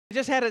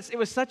It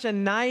was such a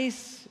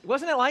nice,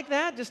 wasn't it like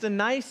that? Just a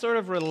nice sort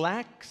of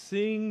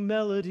relaxing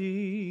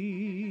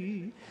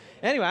melody.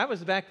 Anyway, I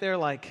was back there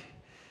like,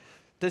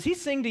 does he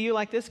sing to you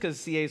like this? Because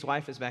CA's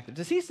wife is back there.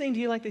 Does he sing to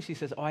you like this? She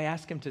says, oh, I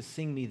asked him to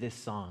sing me this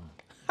song.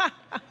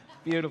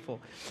 Beautiful.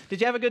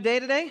 Did you have a good day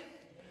today?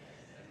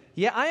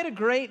 Yeah, I had a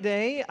great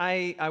day.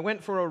 I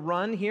went for a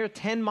run here,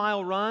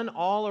 10-mile run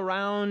all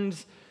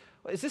around,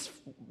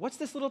 what's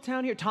this little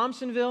town here?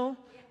 Thompsonville.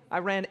 I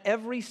ran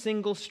every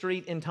single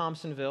street in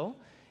Thompsonville.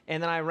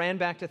 And then I ran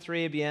back to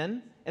Tres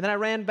Bien, and then I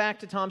ran back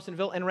to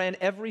Thompsonville and ran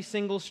every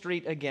single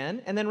street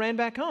again, and then ran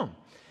back home.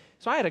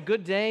 So I had a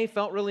good day,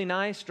 felt really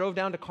nice, drove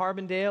down to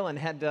Carbondale and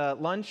had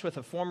lunch with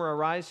a former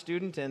Arise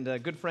student and a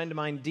good friend of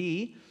mine,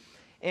 Dee.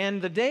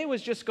 And the day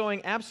was just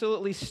going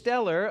absolutely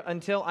stellar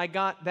until I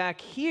got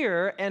back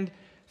here, and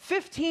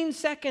 15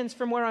 seconds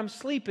from where I'm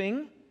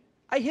sleeping,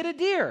 I hit a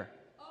deer.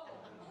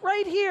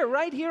 Right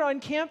here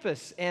on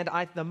campus. And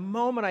the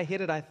moment I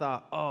hit it, I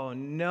thought, oh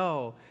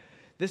no.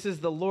 This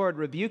is the Lord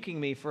rebuking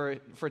me for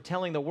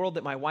telling the world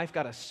that my wife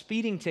got a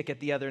speeding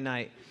ticket the other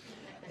night.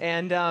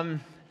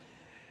 And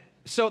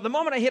so the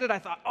moment I hit it, I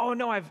thought, oh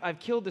no, I've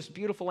killed this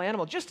beautiful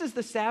animal. Just as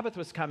the Sabbath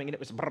was coming and it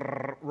was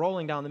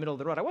rolling down the middle of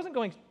the road. I wasn't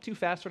going too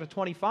fast, sort of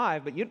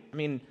 25, but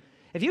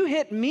if you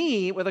hit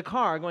me with a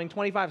car going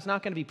 25, it's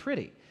not going to be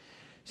pretty.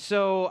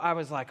 So I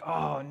was like,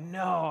 oh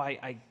no,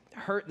 I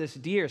hurt this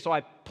deer. So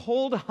I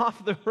pulled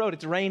off the road.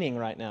 It's raining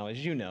right now,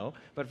 as you know,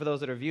 but for those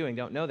that are viewing,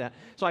 don't know that.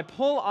 So I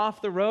pull off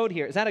the road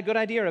here. Is that a good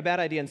idea or a bad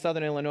idea in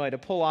Southern Illinois to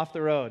pull off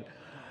the road?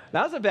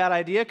 That was a bad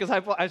idea because I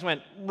just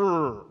went,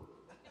 brrr.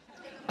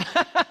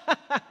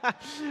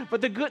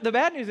 But the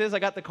bad news is I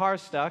got the car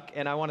stuck,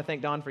 and I want to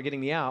thank Don for getting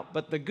me out.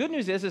 But the good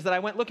news is that I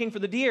went looking for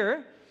the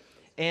deer,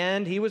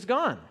 and he was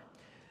gone.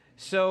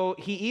 So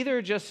he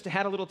either just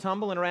had a little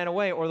tumble and ran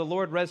away, or the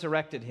Lord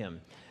resurrected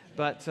him.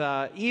 But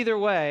either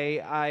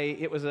way,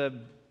 it was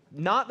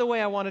not the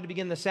way I wanted to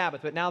begin the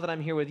Sabbath. But now that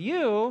I'm here with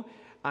you,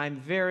 I'm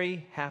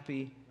very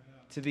happy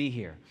to be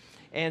here.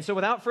 And so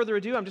without further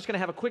ado, I'm just going to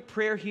have a quick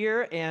prayer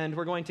here, and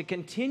we're going to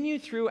continue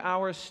through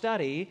our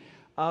study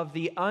of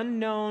the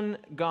unknown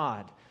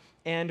God.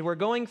 And we're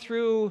going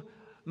through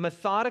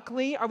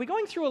methodically. Are we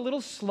going through a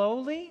little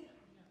slowly?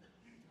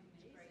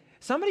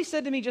 Somebody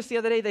said to me just the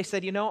other day, they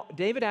said,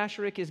 David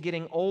Asscherick is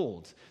getting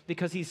old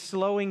because he's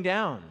slowing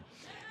down.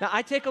 Now,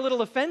 I take a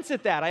little offense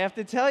at that, I have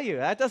to tell you.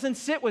 That doesn't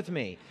sit with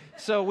me.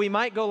 So we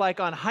might go like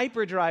on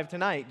hyperdrive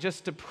tonight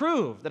just to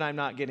prove that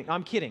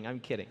I'm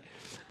kidding.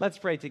 Let's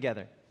pray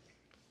together.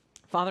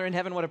 Father in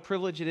heaven, what a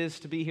privilege it is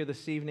to be here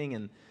this evening,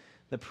 and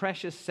the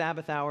precious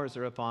Sabbath hours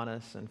are upon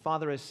us. And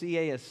Father, as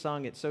CA has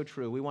sung, it's so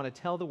true. We want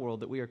to tell the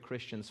world that we are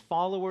Christians,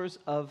 followers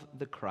of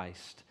the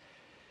Christ.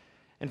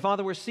 And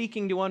Father, we're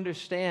seeking to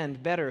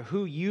understand better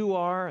who you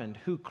are and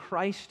who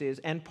Christ is,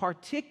 and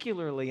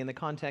particularly in the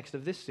context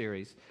of this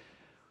series,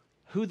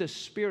 who the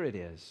Spirit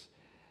is.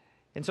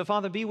 And so,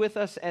 Father, be with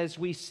us as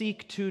we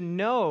seek to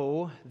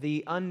know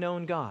the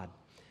unknown God,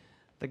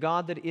 the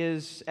God that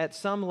is at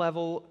some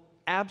level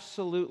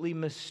absolutely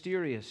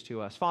mysterious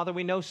to us. Father,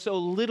 we know so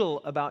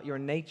little about your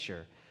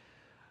nature.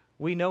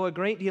 We know a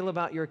great deal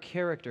about your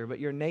character, but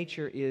your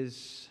nature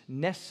is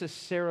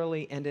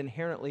necessarily and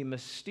inherently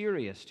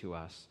mysterious to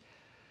us.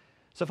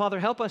 So, Father,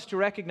 help us to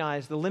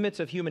recognize the limits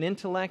of human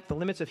intellect, the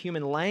limits of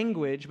human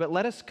language, but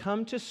let us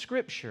come to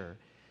Scripture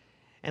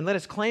and let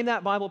us claim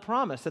that Bible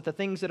promise that the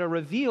things that are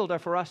revealed are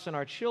for us and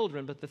our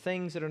children, but the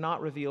things that are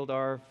not revealed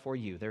are for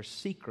you. They're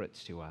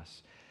secrets to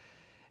us.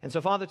 And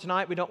so, Father,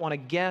 tonight we don't want to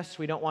guess,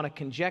 we don't want to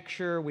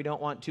conjecture, we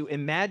don't want to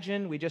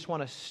imagine, we just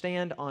want to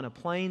stand on a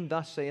plain,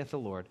 thus saith the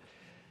Lord.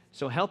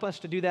 So help us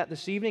to do that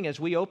this evening. As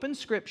we open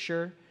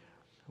Scripture,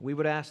 we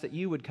would ask that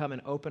you would come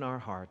and open our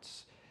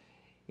hearts.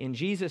 In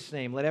Jesus'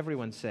 name, let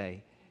everyone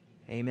say,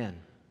 amen.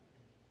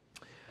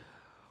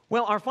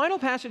 Well, our final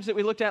passage that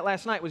we looked at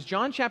last night was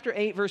John chapter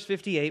 8, verse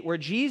 58, where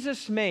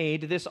Jesus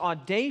made this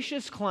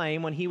audacious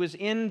claim when he was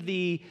in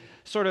the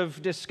sort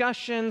of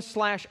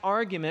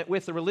discussion/argument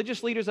with the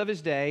religious leaders of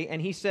his day,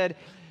 and he said,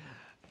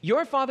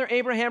 your father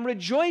Abraham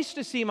rejoiced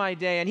to see my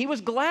day, and he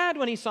was glad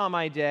when he saw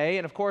my day.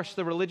 And of course,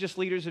 the religious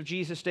leaders of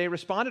Jesus' day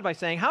responded by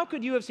saying, how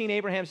could you have seen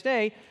Abraham's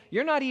day?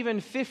 You're not even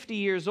 50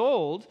 years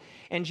old.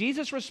 And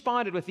Jesus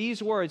responded with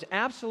these words,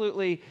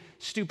 absolutely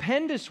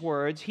stupendous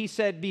words. He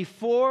said,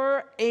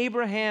 before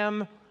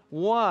Abraham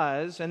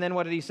was, and then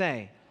what did he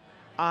say?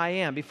 I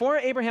am. Before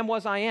Abraham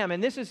was, I am.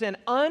 And this is an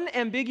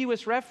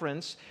unambiguous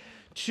reference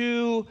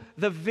to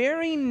the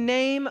very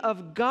name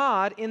of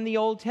God in the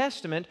Old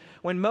Testament.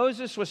 When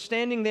Moses was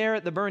standing there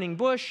at the burning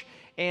bush,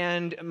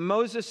 and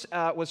Moses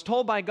was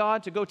told by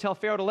God to go tell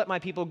Pharaoh to let my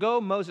people go,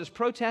 Moses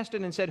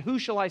protested and said, who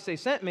shall I say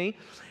sent me?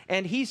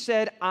 And he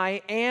said,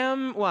 I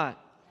am what?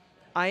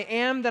 I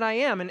am that I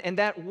am. And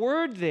that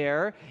word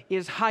there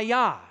is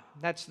hayah.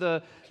 That's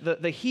the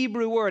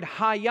Hebrew word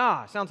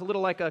hayah. Sounds a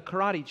little like a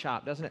karate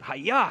chop, doesn't it?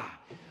 Hayah.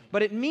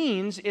 But it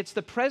means it's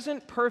the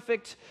present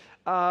perfect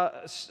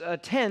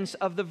tense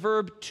of the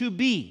verb to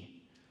be.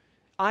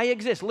 I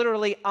exist.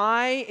 Literally,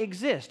 I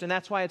exist. And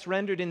that's why it's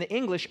rendered in the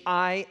English,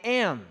 I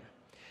am.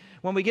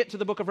 When we get to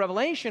the book of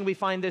Revelation, we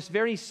find this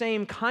very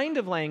same kind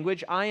of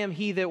language, I am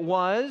he that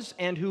was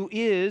and who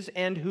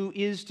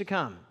is to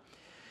come.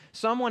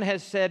 Someone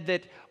has said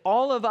that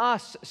all of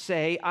us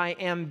say, I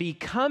am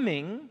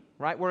becoming,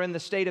 right? We're in the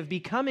state of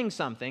becoming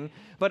something,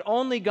 but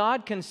only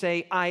God can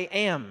say, I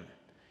am.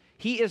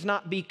 He is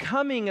not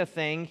becoming a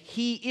thing.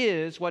 He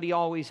is what he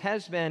always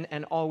has been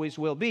and always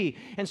will be.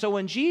 And so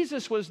when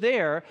Jesus was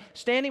there,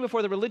 standing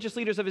before the religious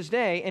leaders of his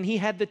day, and he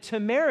had the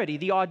temerity,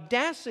 the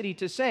audacity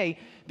to say,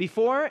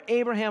 before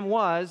Abraham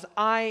was,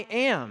 I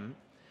am,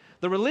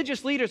 the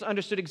religious leaders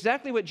understood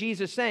exactly what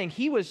Jesus is saying.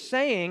 He was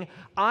saying,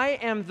 I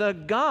am the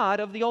God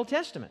of the Old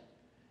Testament.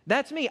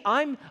 That's me.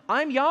 I'm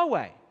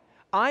Yahweh.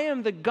 I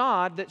am the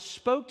God that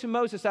spoke to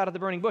Moses out of the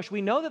burning bush.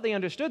 We know that they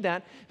understood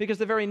that because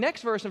the very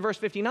next verse in verse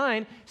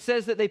 59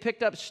 says that they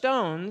picked up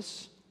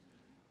stones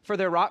for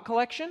their rock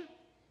collection.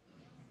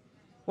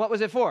 What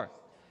was it for?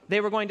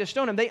 They were going to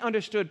stone him. They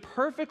understood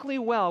perfectly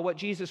well what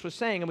Jesus was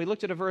saying. And we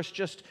looked at a verse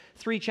just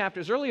 3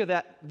 chapters earlier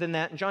than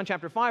that in John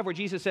chapter 5 where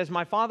Jesus says,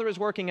 my Father is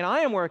working and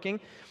I am working.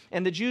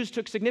 And the Jews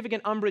took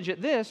significant umbrage at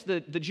this,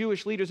 the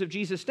Jewish leaders of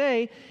Jesus'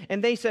 day,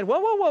 and they said,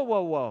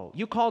 whoa.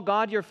 You call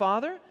God your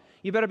Father?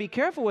 You better be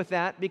careful with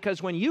that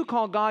because when you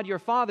call God your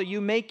Father, you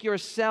make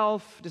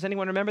yourself, does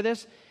anyone remember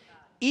this?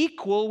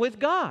 Equal with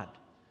God.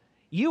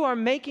 You are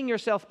making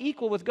yourself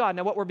equal with God.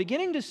 Now, what we're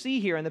beginning to see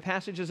here in the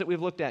passages that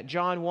we've looked at,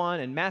 John 1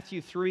 and Matthew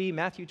 3,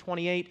 Matthew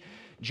 28,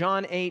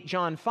 John 8,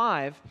 John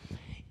 5,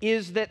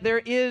 is that there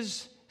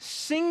is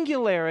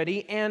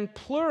singularity and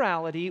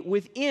plurality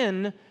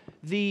within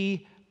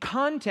the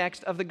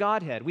context of the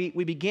Godhead. We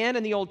began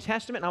in the Old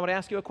Testament, and I want to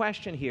ask you a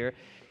question here.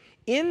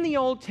 In the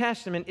Old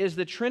Testament, is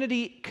the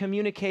Trinity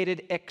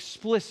communicated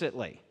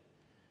explicitly?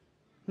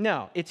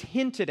 No, it's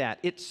hinted at,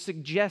 it's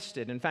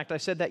suggested. In fact, I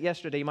said that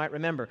yesterday, you might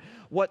remember.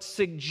 What's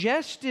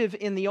suggestive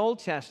in the Old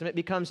Testament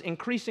becomes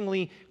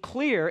increasingly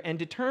clear and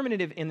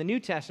determinative in the New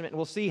Testament, and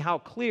we'll see how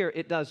clear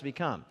it does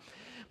become.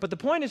 But the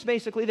point is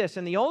basically this.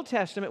 In the Old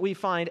Testament, we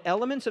find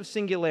elements of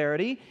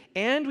singularity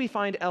and we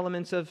find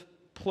elements of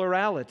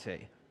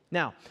plurality.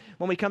 Now,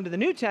 when we come to the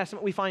New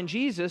Testament, we find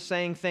Jesus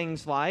saying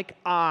things like,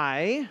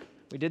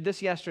 we did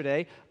this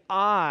yesterday,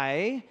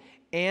 I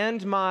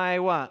and my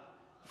what?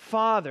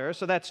 Father.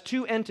 So that's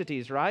 2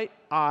 entities, right?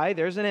 I,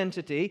 there's an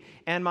entity,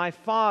 and my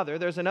Father,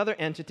 there's another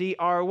entity,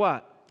 are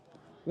what?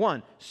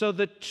 1. So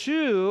the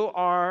 2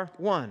 are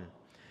 1.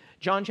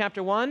 John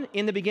chapter 1,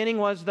 in the beginning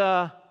was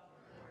the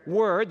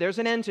Word, there's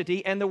an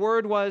entity, and the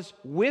Word was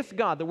with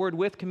God. The word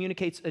with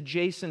communicates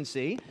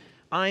adjacency.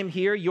 I'm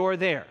here, you're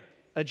there.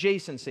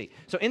 Adjacency.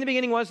 So in the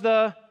beginning was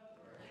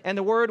and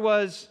the Word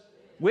was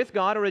with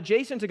God or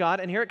adjacent to God,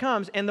 and here it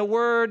comes, and the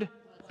Word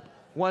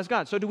was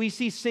God. So do we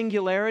see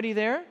singularity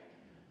there?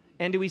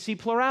 And do we see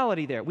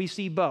plurality there? We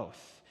see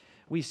both.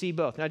 We see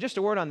both. Now, just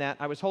a word on that.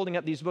 I was holding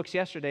up these books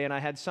yesterday, and I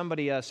had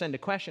somebody send a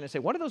question and say,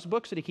 what are those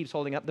books that he keeps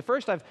holding up? The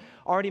first I've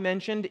already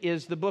mentioned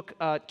is the book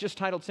just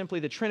titled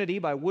simply The Trinity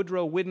by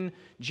Woodrow Whidden,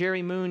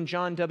 Jerry Moon,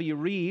 John W.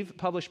 Reeve,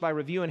 published by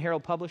Review and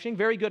Herald Publishing.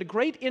 Very good. A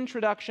great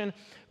introduction,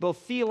 both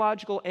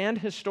theological and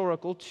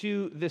historical,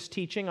 to this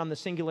teaching on the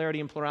singularity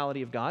and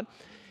plurality of God.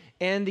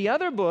 And the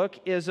other book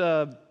is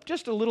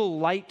just a little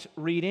light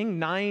reading,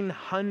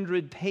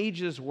 900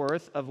 pages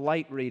worth of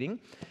light reading,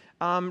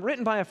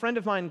 written by a friend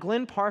of mine,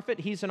 Glenn Parfit.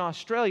 He's an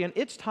Australian.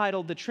 It's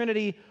titled The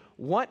Trinity,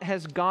 What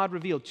Has God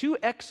Revealed? 2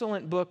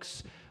 excellent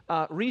books,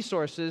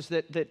 resources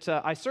that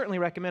I certainly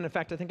recommend. In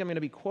fact, I think I'm going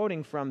to be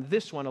quoting from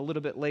this one a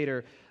little bit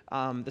later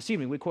this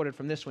evening. We quoted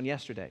from this one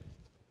yesterday.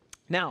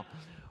 Now,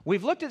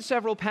 we've looked at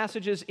several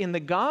passages in the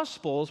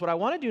Gospels. What I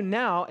want to do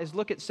now is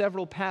look at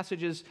several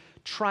passages,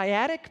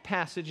 triadic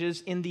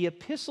passages in the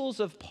epistles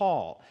of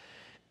Paul.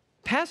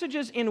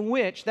 Passages in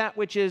which that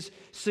which is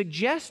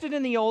suggested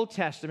in the Old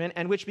Testament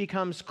and which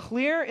becomes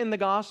clear in the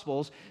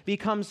Gospels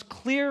becomes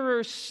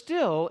clearer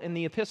still in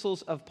the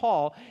epistles of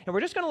Paul. And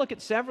we're just going to look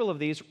at several of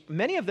these.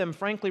 Many of them,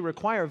 frankly,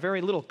 require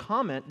very little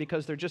comment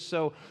because they're just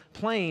so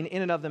plain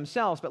in and of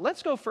themselves. But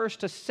let's go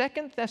first to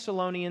 2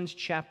 Thessalonians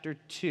chapter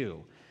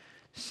 2.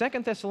 2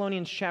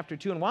 Thessalonians chapter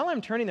 2. And while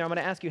I'm turning there, I'm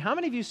going to ask you, how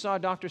many of you saw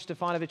Dr.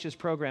 Stefanovich's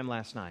program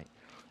last night?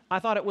 I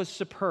thought it was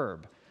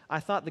superb. I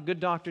thought the good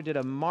doctor did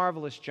a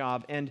marvelous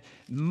job. And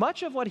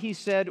much of what he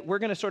said, we're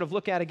going to sort of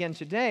look at again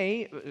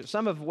today.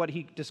 Some of what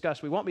he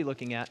discussed we won't be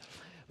looking at.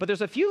 But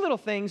there's a few little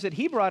things that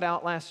he brought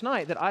out last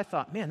night that I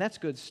thought, man, that's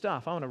good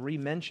stuff. I want to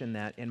re-mention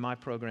that in my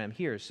program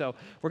here. So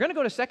we're going to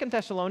go to 2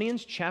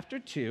 Thessalonians chapter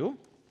 2.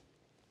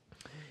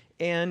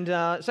 And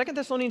 2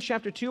 Thessalonians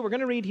chapter 2, we're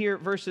going to read here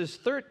verses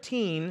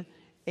 13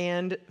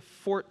 and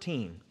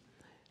 14.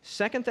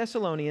 2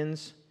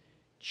 Thessalonians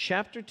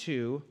chapter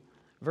 2,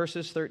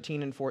 verses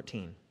 13 and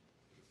 14.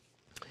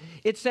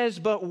 It says,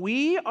 but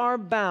we are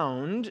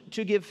bound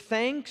to give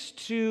thanks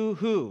to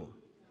who?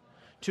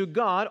 To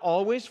God,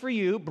 always for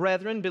you,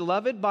 brethren,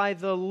 beloved by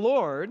the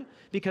Lord,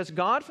 because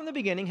God from the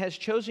beginning has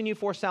chosen you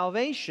for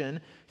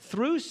salvation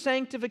through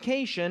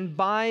sanctification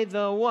by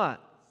the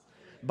what?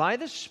 By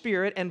the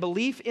Spirit and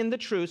belief in the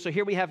truth. So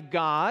here we have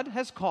God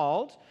has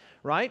called,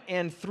 right?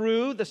 And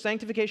through the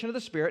sanctification of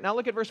the Spirit. Now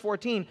look at verse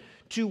 14.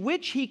 To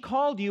which he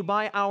called you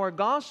by our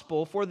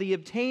gospel for the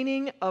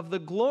obtaining of the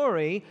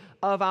glory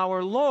of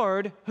our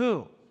Lord,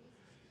 who?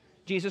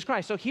 Jesus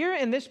Christ. So here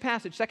in this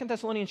passage, 2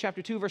 Thessalonians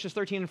chapter 2, verses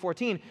 13 and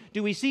 14,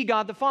 do we see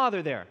God the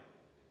Father there?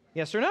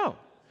 Yes or no?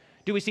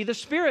 Do we see the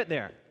Spirit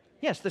there?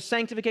 Yes, the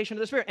sanctification of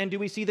the Spirit. And do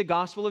we see the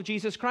gospel of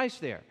Jesus Christ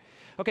there?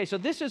 Okay, so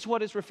this is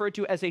what is referred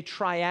to as a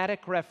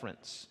triadic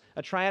reference.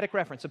 A triadic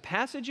reference, a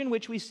passage in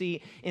which we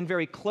see in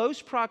very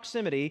close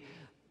proximity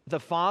the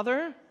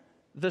Father,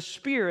 the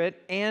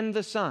Spirit, and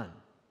the Son,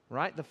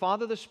 right? The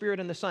Father, the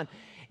Spirit, and the Son.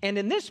 And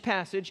in this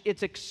passage,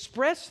 it's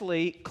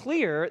expressly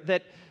clear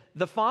that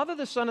the Father,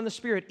 the Son, and the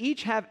Spirit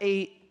each have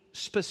a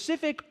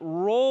specific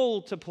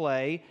role to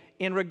play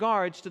in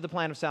regards to the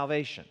plan of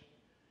salvation.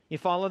 You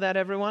follow that,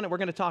 everyone? And we're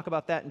going to talk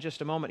about that in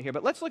just a moment here.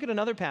 But let's look at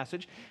another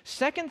passage,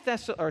 2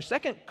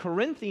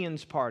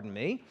 Corinthians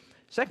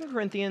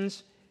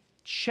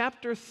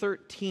chapter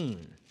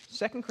 13.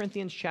 2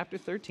 Corinthians chapter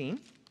 13.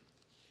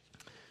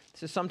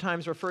 This is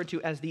sometimes referred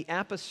to as the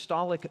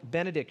apostolic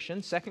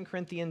benediction. 2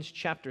 Corinthians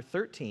chapter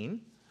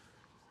 13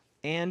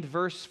 and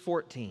verse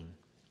 14.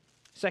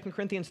 2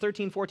 Corinthians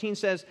 13:14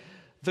 says,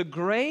 "The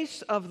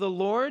grace of the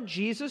Lord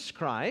Jesus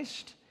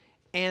Christ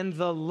and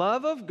the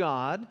love of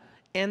God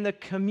and the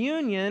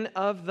communion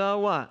of the"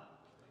 what?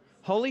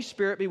 Holy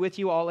Spirit be with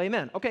you all,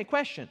 amen. Okay,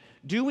 question.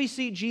 Do we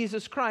see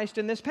Jesus Christ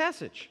in this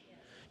passage?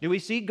 Do we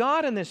see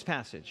God in this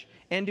passage?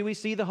 And do we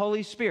see the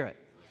Holy Spirit?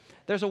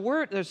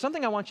 There's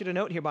something I want you to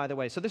note here, by the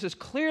way. So this is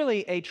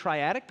clearly a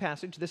triadic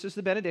passage. This is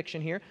the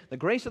benediction here. The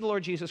grace of the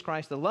Lord Jesus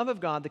Christ, the love of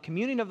God, the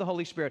communion of the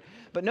Holy Spirit.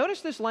 But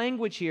notice this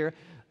language here,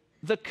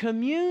 the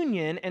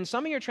communion, and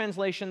some of your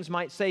translations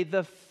might say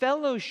the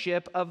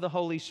fellowship of the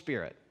Holy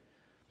Spirit.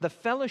 The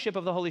fellowship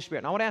of the Holy Spirit.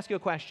 And I want to ask you a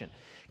question.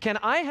 Can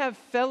I have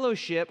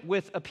fellowship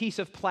with a piece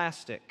of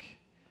plastic?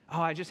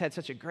 Oh, I just had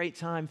such a great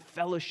time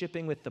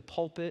fellowshipping with the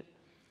pulpit.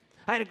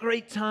 I had a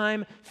great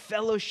time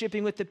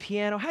fellowshipping with the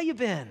piano. How you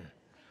been?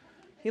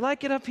 You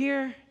like it up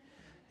here?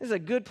 This is a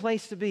good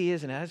place to be,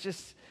 isn't it? It's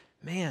just,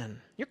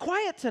 man, you're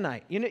quiet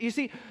tonight. You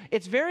see,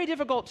 it's very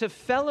difficult to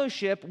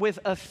fellowship with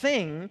a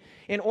thing.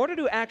 In order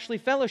to actually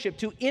fellowship,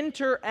 to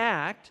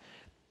interact,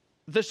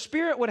 the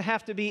Spirit would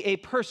have to be a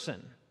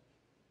person.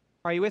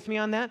 Are you with me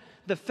on that?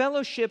 The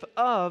fellowship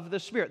of the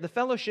Spirit, the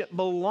fellowship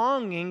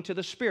belonging to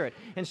the Spirit.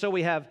 And so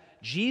we have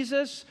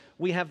Jesus,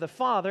 we have the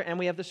Father, and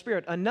we have the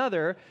Spirit.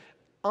 Another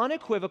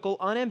unequivocal,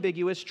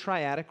 unambiguous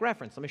triadic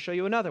reference. Let me show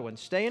you another one.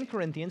 Stay in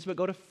Corinthians, but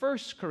go to 1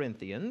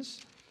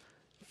 Corinthians.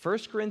 1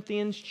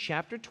 Corinthians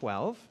chapter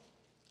 12.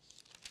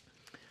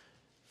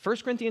 1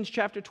 Corinthians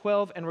chapter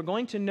 12, and we're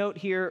going to note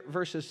here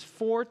verses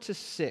 4 to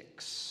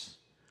 6.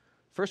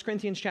 1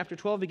 Corinthians chapter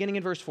 12, beginning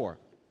in verse 4.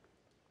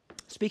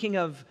 Speaking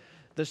of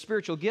the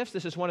spiritual gifts,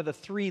 this is one of the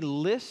three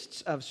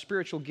lists of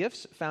spiritual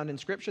gifts found in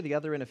Scripture, the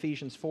other in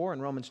Ephesians 4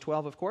 and Romans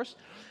 12, of course.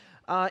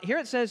 Here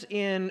it says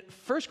in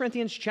 1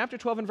 Corinthians chapter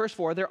 12 and verse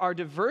 4, there are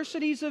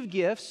diversities of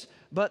gifts,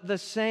 but the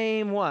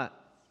same what?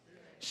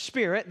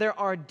 Spirit. There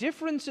are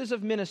differences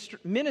of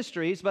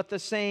ministries, but the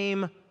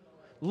same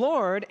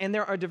Lord. And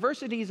there are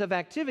diversities of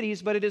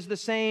activities, but it is the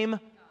same.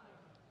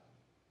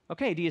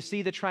 Okay, do you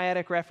see the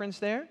triadic reference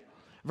there?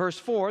 Verse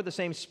 4, the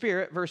same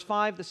Spirit. Verse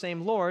 5, the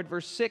same Lord.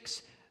 Verse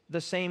 6,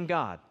 the same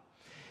God.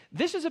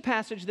 This is a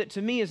passage that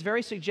to me is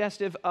very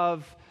suggestive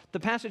of the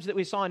passage that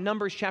we saw in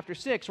Numbers chapter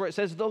 6, where it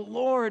says, the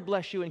Lord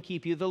bless you and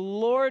keep you. The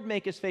Lord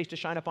make his face to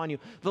shine upon you.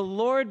 The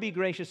Lord be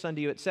gracious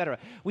unto you, etc.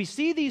 We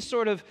see these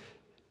sort of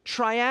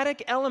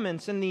triadic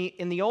elements in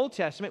the Old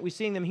Testament. We're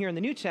seeing them here in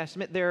the New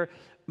Testament. They're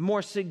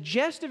more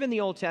suggestive in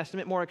the Old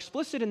Testament, more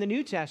explicit in the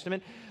New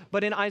Testament.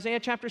 But in Isaiah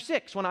chapter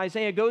 6, when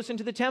Isaiah goes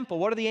into the temple,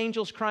 what are the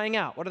angels crying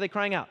out? What are they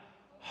crying out?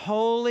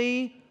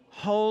 Holy,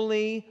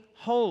 holy,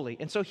 holy.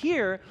 And so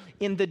here,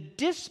 in the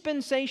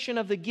dispensation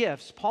of the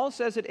gifts, Paul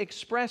says it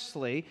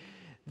expressly,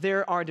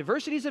 there are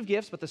diversities of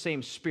gifts, but the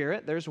same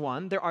Spirit, there's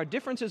one. There are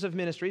differences of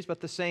ministries,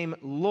 but the same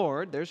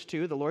Lord, there's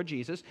two, the Lord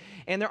Jesus.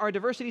 And there are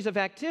diversities of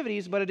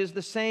activities, but it is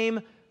the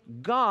same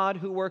God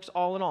who works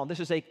all in all. This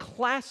is a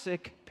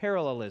classic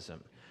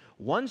parallelism.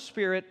 One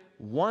Spirit,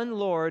 one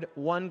Lord,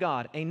 one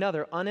God.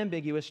 Another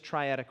unambiguous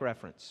triadic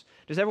reference.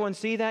 Does everyone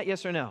see that?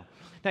 Yes or no?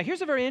 Now,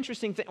 here's a very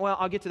interesting thing. Well,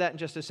 I'll get to that in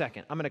just a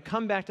second. I'm going to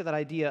come back to that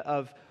idea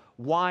of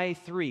why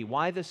three,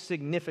 why the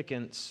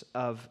significance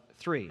of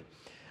three.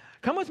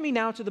 Come with me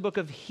now to the book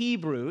of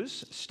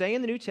Hebrews. Stay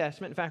in the New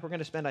Testament. In fact, we're going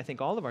to spend, I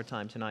think, all of our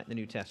time tonight in the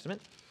New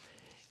Testament.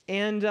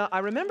 And I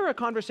remember a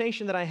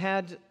conversation that I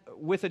had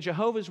with a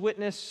Jehovah's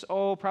Witness,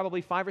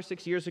 probably 5 or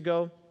 6 years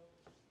ago.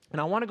 And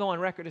I want to go on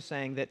record as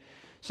saying that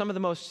some of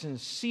the most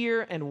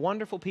sincere and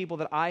wonderful people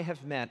that I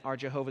have met are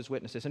Jehovah's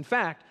Witnesses. In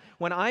fact,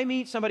 when I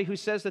meet somebody who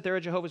says that they're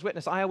a Jehovah's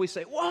Witness, I always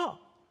say, whoa,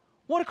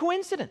 what a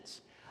coincidence.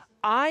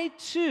 I,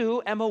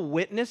 too, am a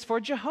witness for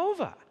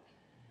Jehovah.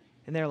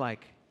 And they're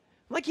like,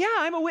 Like, yeah,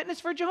 I'm a witness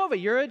for Jehovah.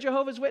 You're a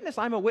Jehovah's Witness.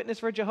 I'm a witness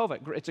for Jehovah.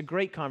 It's a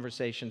great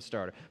conversation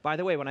starter. By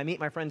the way, when I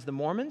meet my friends, the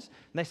Mormons,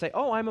 and they say,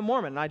 oh, I'm a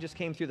Mormon, and I just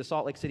came through the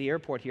Salt Lake City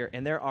airport here,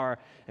 and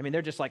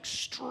they're just like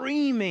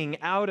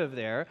streaming out of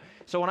there.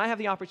 So when I have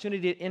the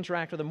opportunity to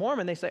interact with a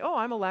Mormon, they say, oh,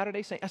 I'm a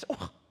Latter-day Saint. I say,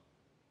 oh,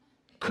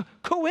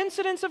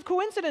 coincidence of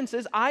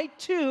coincidences, I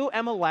too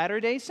am a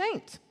Latter-day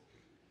Saint.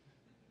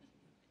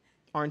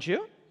 Aren't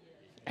you?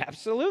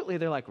 Absolutely.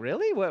 They're like,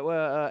 really?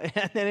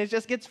 And then it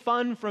just gets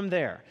fun from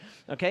there,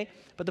 okay?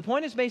 But the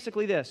point is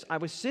basically this. I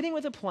was sitting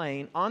with a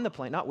plane, on the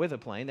plane, not with a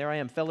plane. There I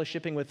am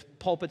fellowshipping with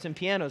pulpits and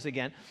pianos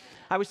again.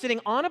 I was sitting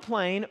on a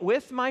plane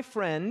with my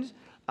friend,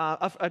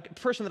 a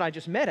person that I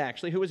just met,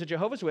 actually, who was a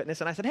Jehovah's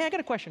Witness, and I said, hey, I got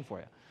a question for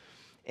you.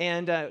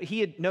 And he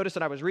had noticed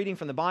that I was reading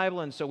from the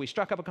Bible, and so we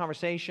struck up a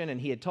conversation, and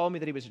he had told me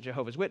that he was a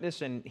Jehovah's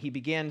Witness, and he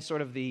began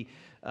sort of the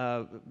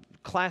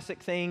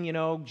classic thing,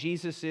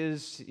 Jesus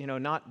is,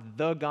 not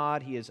the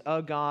God, he is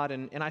a God.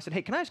 And I said,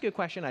 hey, can I ask you a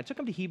question? I took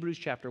him to Hebrews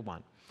chapter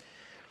 1.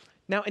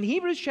 Now, in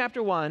Hebrews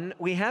chapter 1,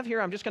 we have here,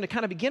 I'm just going to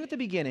kind of begin at the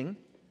beginning,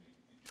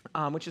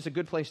 which is a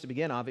good place to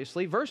begin,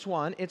 obviously. Verse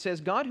 1, it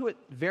says, God who at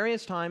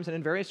various times and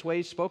in various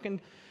ways spoken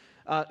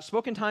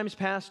times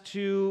past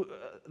to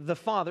the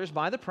fathers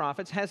by the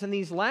prophets, has in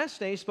these last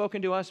days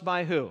spoken to us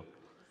by who?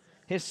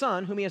 His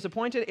Son, whom he has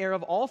appointed heir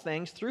of all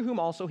things, through whom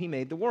also he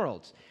made the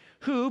worlds.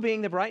 Who,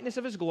 being the brightness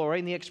of his glory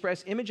and the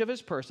express image of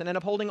his person, and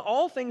upholding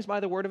all things by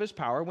the word of his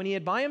power, when he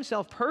had by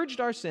himself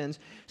purged our sins,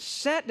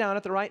 sat down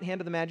at the right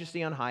hand of the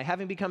Majesty on high,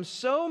 having become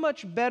so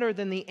much better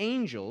than the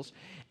angels,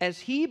 as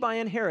he by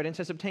inheritance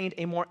has obtained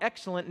a more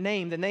excellent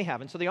name than they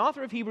have. And so the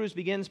author of Hebrews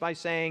begins by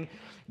saying,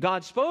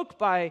 God spoke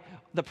by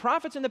the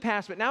prophets in the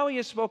past, but now he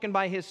has spoken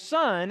by his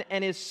Son,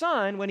 and his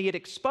Son, when he had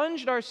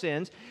expunged our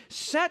sins,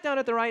 sat down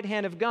at the right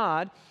hand of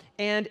God,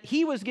 and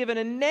he was given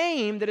a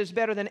name that is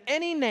better than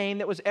any name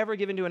that was ever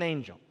given to an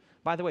angel.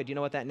 By the way, do you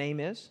know what that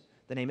name is?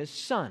 The name is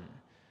Son.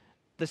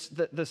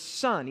 The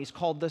Son, he's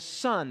called the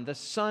Son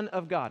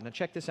of God. Now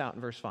check this out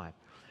in verse 5.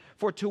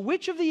 For to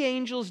which of the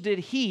angels did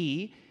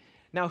he,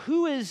 now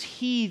who is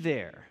he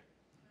there?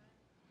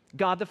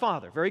 God the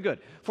Father. Very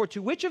good. For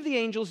to which of the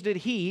angels did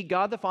he,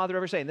 God the Father,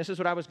 ever say? And this is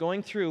what I was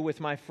going through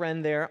with my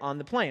friend there on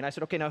the plane. I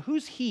said, okay, now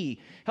who's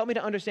he? Help me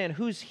to understand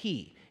who's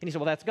he. And he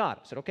said, well, that's God.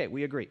 I said, okay,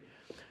 we agree.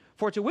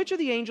 For to which of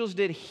the angels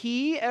did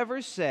he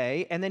ever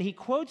say, and then he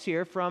quotes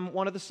here from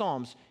one of the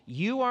Psalms,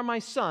 you are my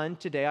son,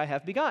 today I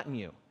have begotten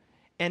you.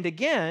 And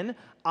again,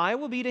 I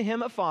will be to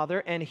him a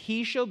father, and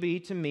he shall be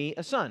to me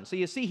a son. So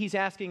you see, he's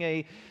asking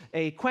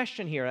a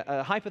question here,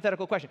 a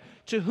hypothetical question.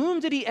 To whom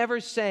did he ever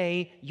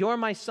say, you're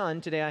my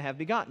son, today I have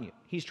begotten you?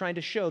 He's trying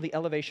to show the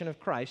elevation of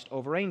Christ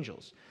over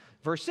angels.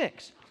 Verse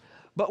 6,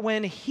 but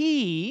when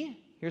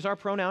he, here's our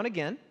pronoun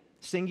again,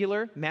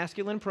 singular,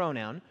 masculine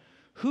pronoun,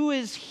 who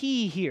is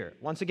he here?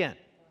 Once again,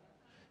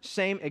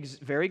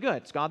 very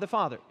good, it's God the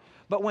Father.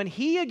 But when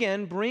he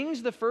again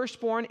brings the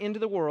firstborn into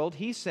the world,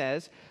 he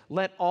says,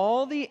 let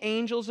all the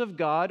angels of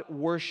God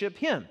worship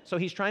him. So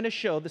he's trying to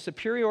show the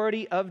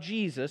superiority of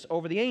Jesus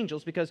over the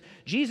angels, because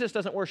Jesus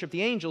doesn't worship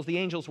the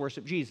angels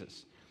worship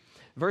Jesus.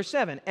 Verse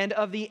 7, and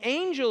of the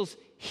angels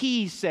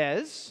he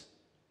says,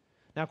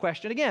 now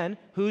question again,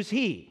 who's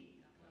he?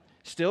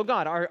 Still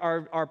God.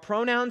 Our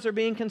pronouns are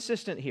being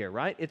consistent here,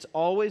 right? It's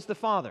always the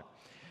Father.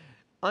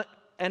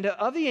 And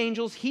of the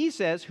angels, he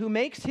says, who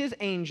makes his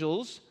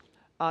angels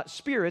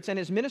spirits and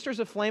his ministers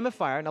a flame of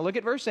fire. Now look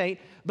at verse 8.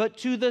 But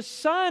to the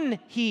Son,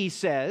 he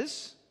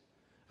says,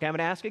 okay, I'm going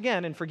to ask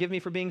again, and forgive me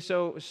for being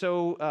so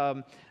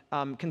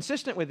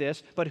consistent with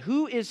this, but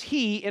who is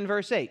he in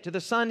verse 8? To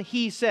the Son,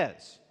 he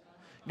says,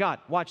 God.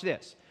 Watch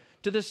this.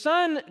 To the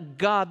Son,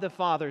 God the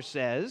Father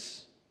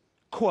says,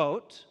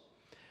 quote,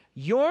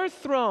 your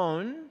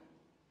throne,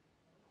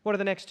 what are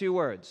the next two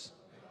words?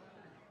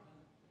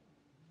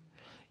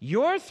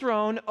 Your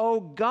throne, O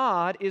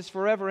God, is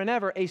forever and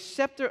ever. A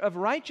scepter of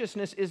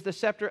righteousness is the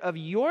scepter of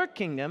your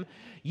kingdom.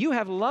 You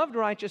have loved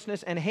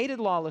righteousness and hated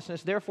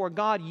lawlessness. Therefore,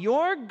 God,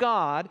 your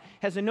God,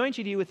 has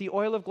anointed you with the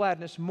oil of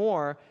gladness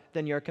more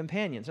than your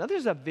companions. Now,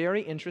 this is a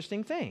very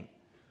interesting thing.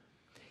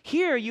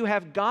 Here you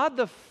have God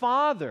the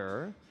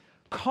Father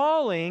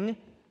calling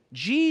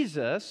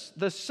Jesus,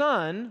 the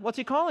Son, what's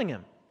he calling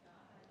him?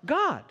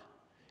 God.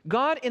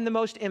 God in the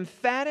most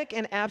emphatic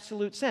and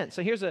absolute sense.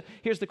 So here's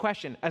the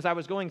question. As I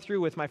was going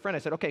through with my friend, I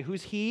said, okay,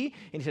 who's he?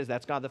 And he says,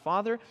 that's God the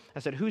Father. I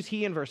said, who's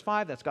he in verse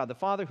 5? That's God the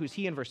Father. Who's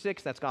he in verse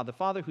 6? That's God the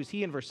Father. Who's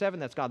he in verse 7?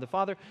 That's God the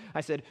Father.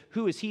 I said,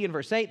 who is he in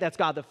verse 8? That's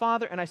God the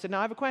Father. And I said, now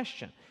I have a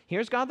question.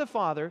 Here's God the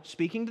Father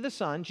speaking to the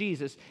Son,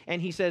 Jesus,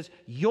 and he says,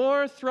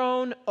 your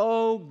throne,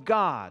 O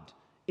God,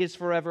 is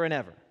forever and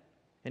ever.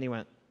 And he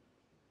went,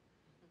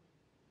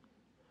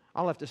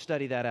 I'll have to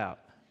study that out.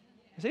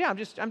 I said, yeah,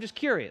 I'm just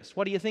curious.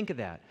 What do you think of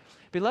that?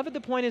 Beloved,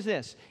 the point is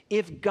this.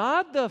 If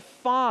God the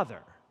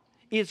Father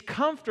is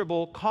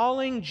comfortable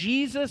calling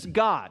Jesus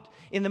God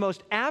in the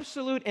most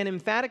absolute and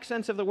emphatic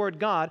sense of the word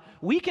God,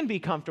 we can be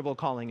comfortable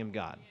calling him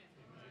God.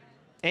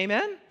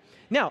 Amen?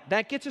 Now,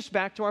 that gets us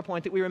back to our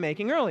point that we were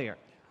making earlier.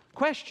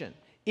 Question,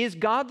 is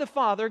God the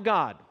Father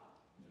God?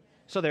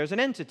 So there's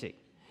an entity.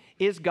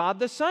 Is God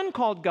the Son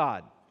called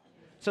God?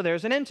 So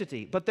there's an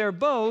entity, but they're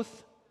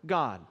both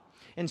God.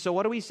 And so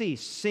what do we see?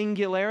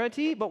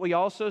 Singularity, but we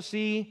also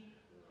see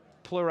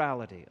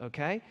plurality,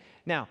 okay?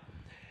 Now,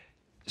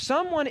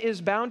 someone is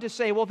bound to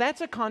say, well,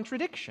 that's a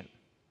contradiction.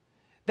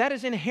 That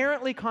is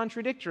inherently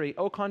contradictory.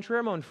 Au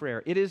contraire, mon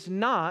frère. It is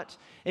not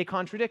a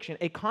contradiction.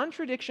 A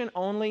contradiction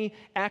only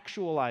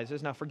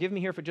actualizes. Now, forgive me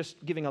here for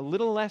just giving a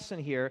little lesson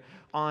here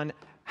on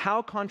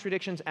how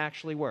contradictions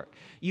actually work.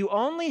 You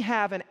only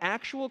have an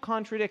actual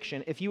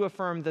contradiction if you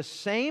affirm the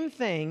same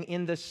thing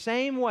in the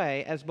same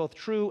way as both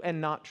true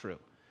and not true.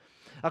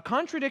 A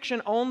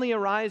contradiction only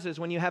arises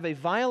when you have a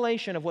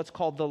violation of what's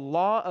called the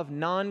law of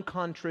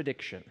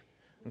non-contradiction.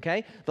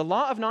 Okay? The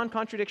law of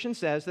non-contradiction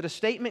says that a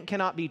statement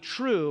cannot be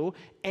true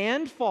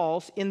and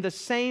false in the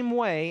same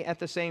way at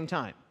the same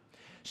time.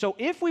 So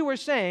if we were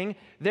saying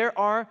there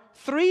are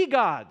three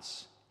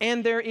gods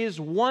and there is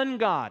one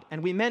God,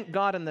 and we meant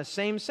God in the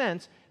same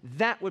sense,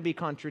 that would be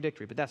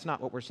contradictory, but that's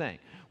not what we're saying.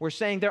 We're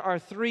saying there are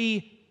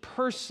three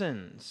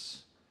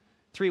persons.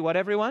 Three what,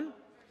 everyone?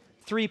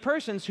 Three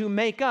persons who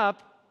make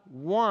up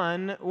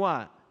one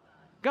what?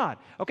 God.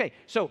 Okay,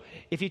 so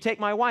if you take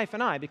my wife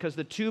and I, because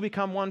the two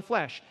become one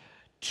flesh,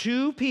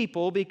 two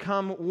people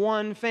become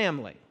one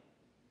family.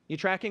 You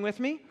tracking with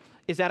me?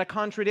 Is that a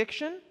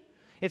contradiction?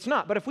 It's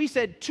not. But if we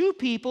said two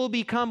people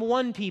become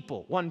one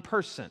people, one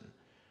person,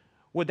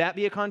 would that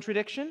be a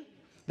contradiction?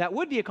 That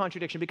would be a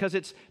contradiction because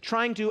it's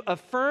trying to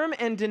affirm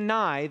and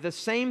deny the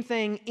same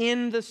thing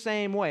in the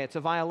same way. It's a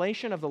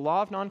violation of the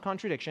law of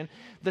non-contradiction.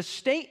 The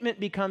statement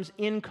becomes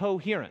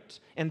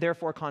incoherent and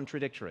therefore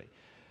contradictory.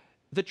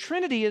 The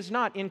Trinity is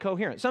not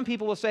incoherent. Some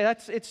people will say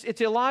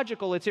it's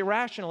illogical, it's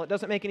irrational, it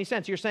doesn't make any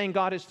sense. You're saying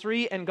God is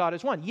three and God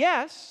is one.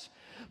 Yes,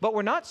 but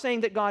we're not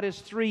saying that God is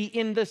three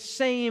in the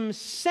same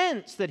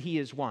sense that He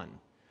is one.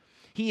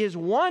 He is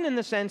one in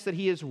the sense that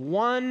He is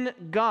one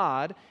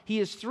God. He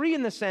is three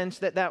in the sense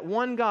that that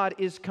one God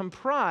is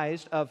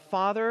comprised of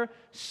Father,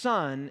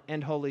 Son,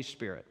 and Holy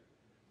Spirit.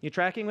 You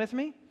tracking with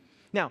me?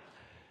 Now,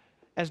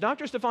 as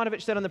Dr.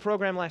 Stefanovic said on the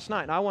program last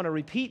night, and I want to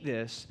repeat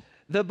this,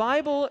 the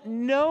Bible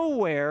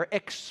nowhere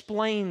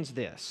explains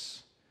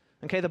this.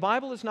 Okay, the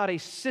Bible is not a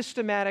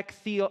systematic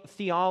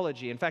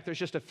theology. In fact, there's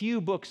just a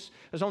few books,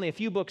 there's only a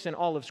few books in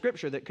all of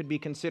Scripture that could be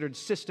considered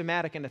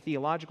systematic in a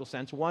theological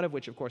sense, one of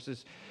which, of course,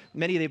 is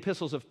many of the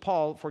epistles of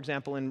Paul, for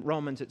example, in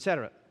Romans,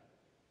 etc.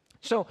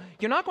 So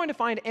you're not going to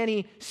find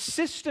any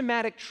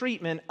systematic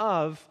treatment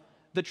of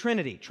the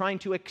Trinity, trying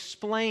to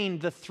explain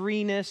the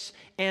threeness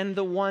and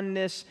the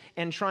oneness,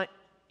 and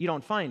you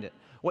don't find it.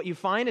 What you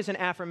find is an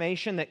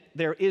affirmation that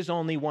there is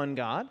only one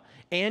God,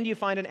 and you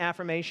find an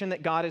affirmation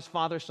that God is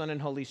Father, Son,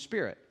 and Holy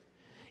Spirit.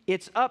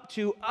 It's up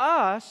to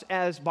us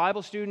as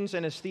Bible students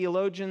and as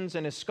theologians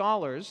and as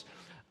scholars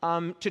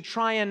to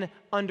try and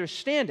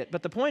understand it.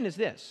 But the point is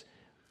this: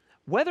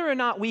 whether or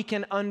not we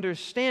can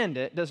understand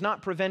it does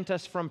not prevent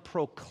us from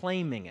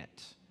proclaiming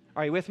it.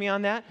 Are you with me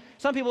on that?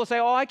 Some people will say,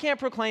 oh, I can't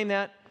proclaim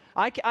that.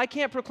 I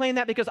can't proclaim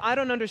that because I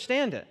don't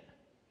understand it.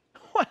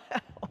 Well,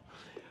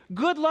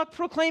 good luck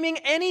proclaiming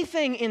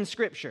anything in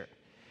Scripture.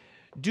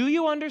 Do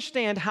you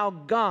understand how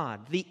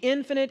God, the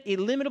infinite,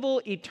 illimitable,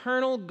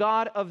 eternal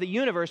God of the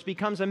universe,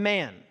 becomes a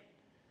man?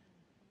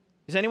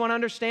 Does anyone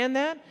understand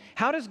that?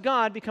 How does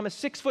God become a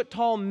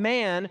 6-foot-tall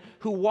man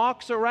who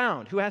walks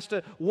around, who has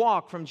to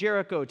walk from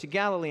Jericho to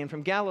Galilee and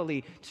from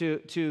Galilee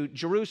to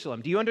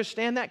Jerusalem? Do you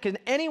understand that? Can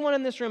anyone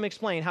in this room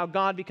explain how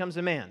God becomes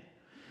a man?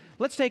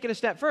 Let's take it a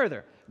step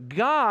further.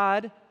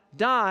 God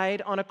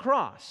died on a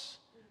cross.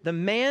 The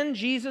man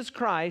Jesus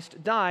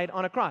Christ died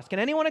on a cross. Can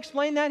anyone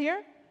explain that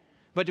here?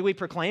 But do we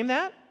proclaim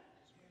that?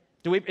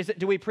 Do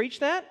we preach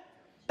that?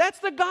 That's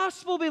the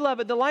gospel,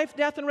 beloved, the life,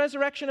 death, and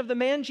resurrection of the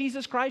man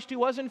Jesus Christ, who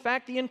was in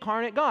fact the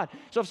incarnate God.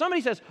 So if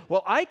somebody says,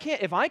 well,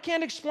 if I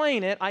can't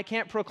explain it, I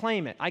can't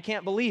proclaim it, I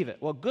can't believe it.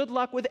 Well, good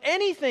luck with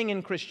anything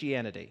in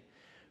Christianity,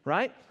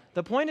 right?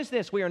 The point is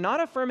this: we are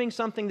not affirming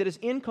something that is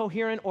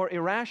incoherent or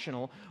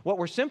irrational. What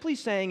we're simply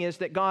saying is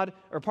that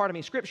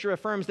Scripture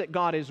affirms that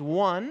God is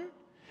one,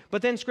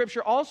 but then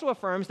Scripture also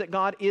affirms that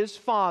God is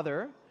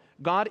Father,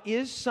 God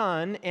is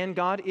Son, and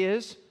God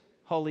is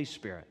Holy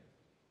Spirit.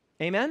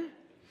 Amen?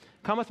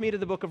 Come with me to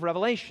the book of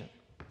Revelation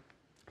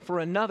for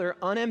another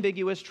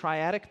unambiguous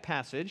triadic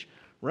passage,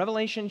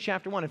 Revelation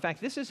chapter 1. In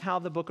fact, this is how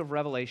the book of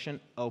Revelation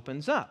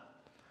opens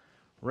up.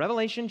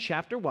 Revelation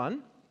chapter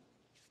 1,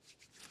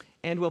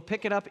 and we'll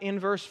pick it up in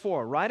verse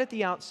 4. Right at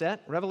the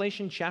outset,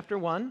 Revelation chapter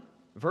 1,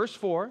 verse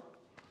 4.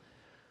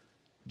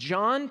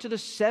 John to the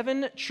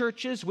 7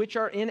 churches which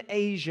are in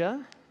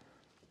Asia,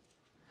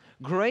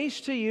 grace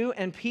to you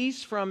and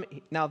peace from...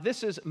 Now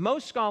this is,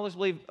 most scholars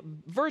believe,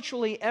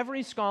 virtually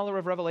every scholar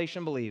of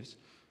Revelation believes,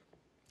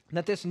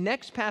 that this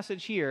next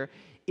passage here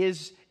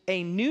is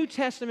a New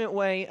Testament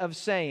way of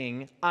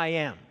saying, I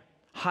am.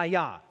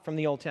 Haya, from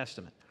the Old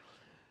Testament.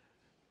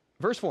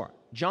 Verse 4,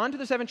 John to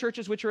the 7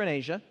 churches which are in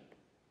Asia,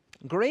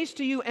 grace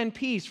to you and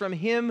peace from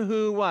him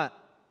who what?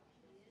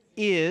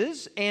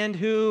 Is, and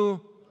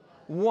who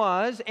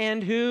was,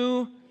 and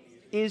who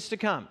is to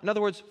come. In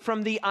other words,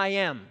 from the I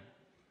am.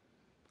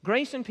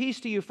 Grace and peace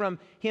to you from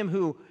him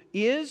who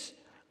is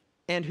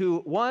and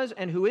who was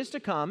and who is to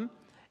come,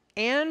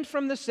 and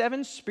from the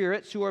seven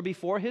spirits who are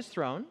before his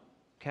throne.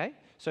 Okay?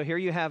 So here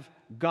you have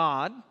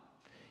God.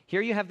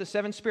 Here you have the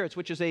seven spirits,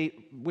 which is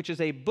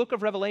a book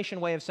of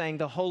Revelation way of saying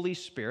the Holy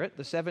Spirit.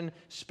 The seven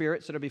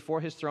spirits that are before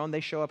his throne, they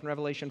show up in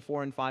Revelation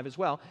 4 and 5 as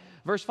well.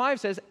 Verse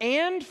 5 says,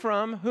 and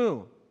from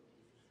who?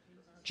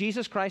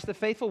 Jesus Christ, the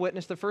faithful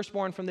witness, the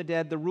firstborn from the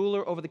dead, the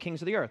ruler over the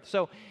kings of the earth.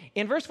 So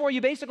in verse 4,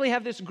 you basically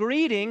have this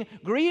greeting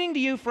to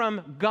you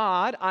from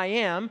God, I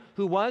am,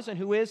 who was and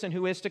who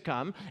is to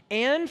come,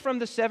 and from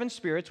the seven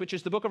spirits, which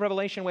is the book of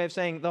Revelation way of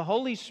saying the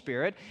Holy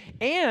Spirit,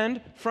 and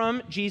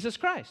from Jesus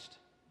Christ.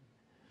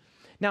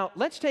 Now,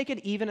 let's take it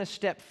even a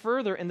step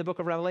further in the book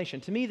of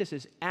Revelation. To me, this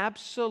is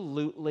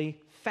absolutely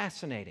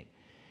fascinating.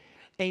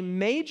 A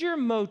major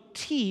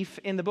motif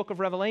in the book of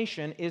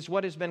Revelation is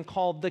what has been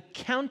called the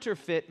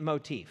counterfeit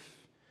motif.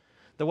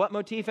 The what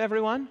motif,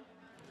 everyone?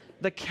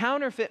 The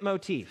counterfeit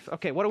motif.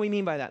 Okay, what do we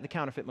mean by that, the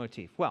counterfeit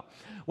motif? Well,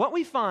 what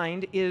we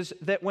find is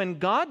that when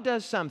God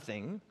does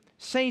something,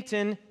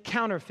 Satan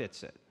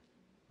counterfeits it,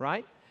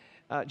 right?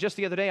 Just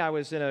the other day, I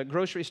was in a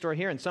grocery store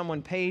here, and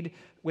someone paid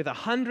with a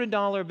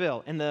 $100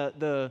 bill, and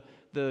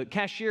the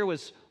cashier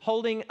was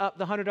holding up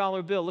the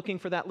 $100 bill looking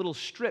for that little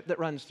strip that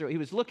runs through it. He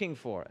was looking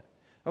for it.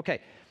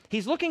 Okay,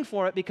 he's looking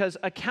for it because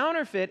a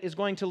counterfeit is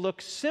going to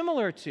look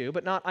similar to,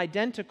 but not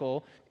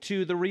identical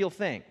to, the real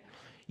thing.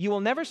 You will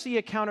never see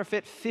a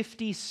counterfeit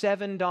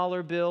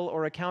 $57 bill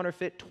or a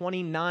counterfeit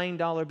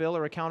 $29 bill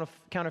or a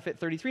counterfeit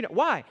 $33.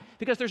 Why?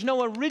 Because there's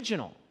no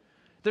original.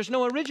 There's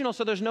no original,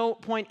 so there's no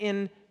point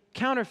in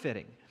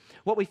counterfeiting.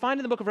 What we find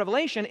in the book of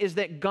Revelation is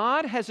that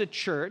God has a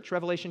church,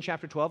 Revelation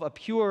chapter 12, a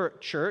pure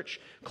church,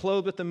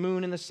 clothed with the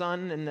moon and the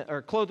sun,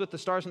 or clothed with the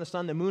stars and the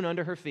sun, the moon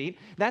under her feet.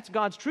 That's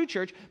God's true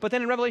church. But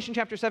then in Revelation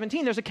chapter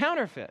 17, there's a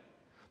counterfeit.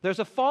 There's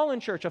a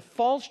fallen church, a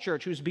false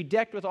church, who's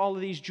bedecked with all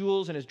of these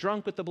jewels and is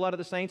drunk with the blood of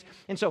the saints.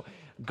 And so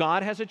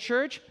God has a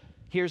church,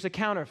 here's a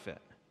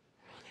counterfeit.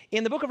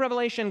 In the book of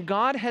Revelation,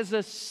 God has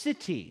a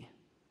city.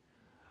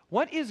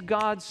 What is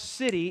God's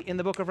city in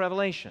the book of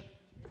Revelation?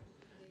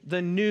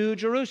 The New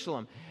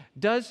Jerusalem.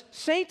 Does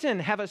Satan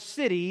have a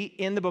city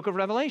in the book of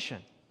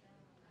Revelation?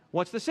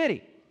 What's the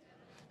city?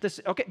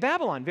 Okay,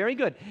 Babylon, very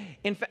good.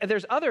 In fact,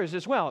 there's others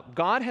as well.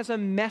 God has a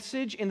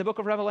message in the book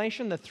of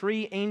Revelation, the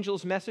three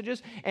angels'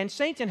 messages, and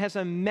Satan has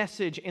a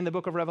message in the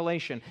book of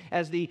Revelation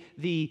as the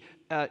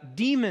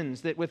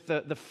demons that with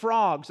the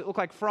frogs that look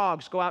like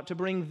frogs go out to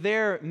bring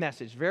their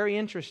message. Very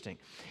interesting.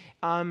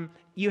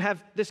 You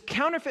have this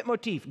counterfeit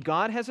motif.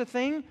 God has a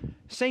thing,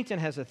 Satan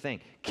has a thing.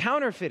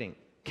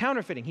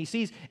 Counterfeiting. He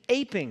sees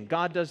aping.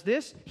 God does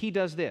this, he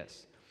does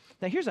this.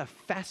 Now here's a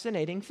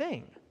fascinating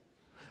thing.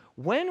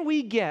 When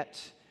we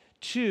get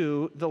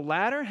to the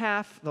latter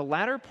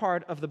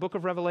part of the book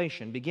of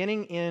Revelation,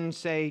 beginning in,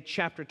 say,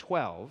 chapter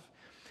 12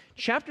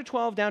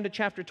 down to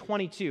chapter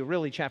 22,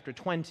 really chapter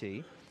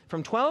 20,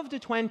 from 12 to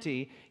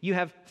 20, you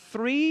have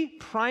three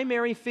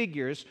primary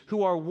figures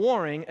who are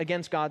warring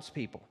against God's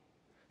people.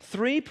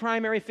 Three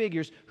primary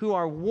figures who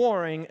are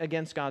warring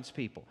against God's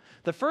people.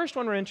 The first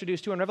one we're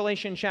introduced to in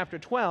Revelation chapter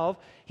 12,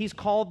 he's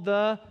called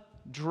the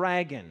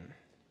dragon.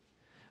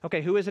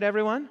 Okay, who is it,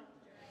 everyone?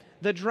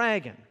 The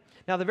dragon.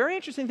 Now, the very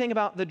interesting thing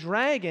about the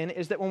dragon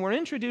is that when we're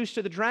introduced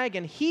to the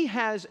dragon, he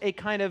has a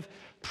kind of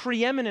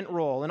preeminent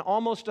role, an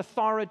almost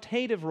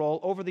authoritative role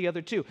over the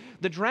other two.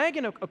 The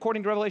dragon,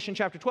 according to Revelation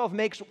chapter 12,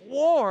 makes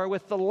war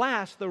with the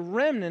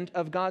remnant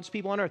of God's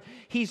people on earth.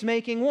 He's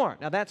making war.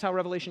 Now, that's how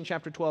Revelation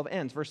chapter 12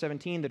 ends. Verse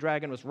 17, the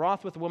dragon was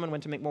wroth with the woman,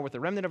 went to make war with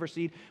the remnant of her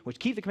seed, which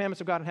keep the commandments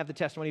of God and have the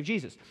testimony of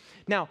Jesus.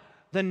 Now,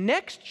 the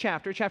next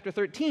chapter, chapter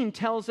 13,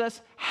 tells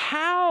us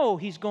how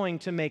he's going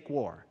to make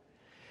war.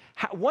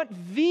 What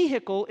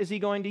vehicle is he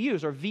going to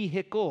use, or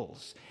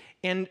vehicles?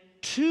 And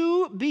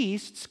two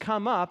beasts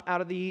come up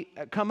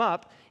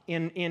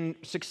in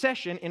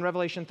succession in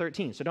Revelation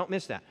 13. So don't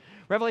miss that.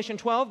 Revelation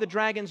 12, the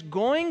dragon's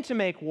going to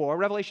make war.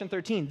 Revelation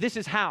 13, this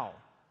is how.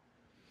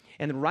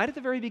 And then right at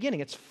the very beginning,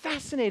 it's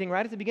fascinating,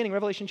 right at the beginning,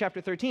 Revelation chapter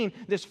 13,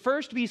 this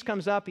first beast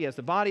comes up. He has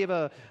the body of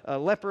a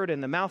leopard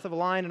and the mouth of a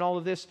lion and all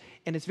of this.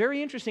 And it's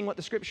very interesting what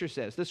the Scripture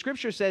says. The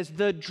Scripture says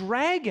the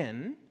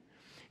dragon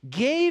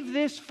gave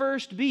this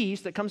first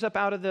beast that comes up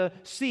out of the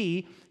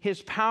sea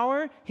his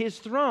power, his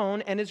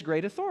throne, and his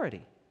great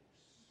authority.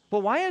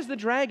 Well, why is the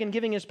dragon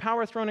giving his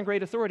power, throne, and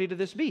great authority to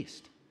this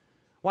beast?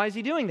 Why is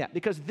he doing that?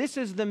 Because this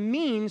is the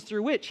means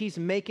through which he's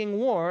making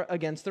war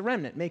against the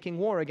remnant, making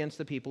war against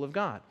the people of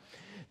God.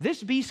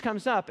 This beast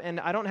comes up,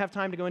 and I don't have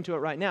time to go into it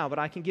right now, but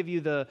I can give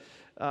you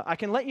I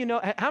can let you know.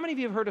 How many of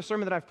you have heard a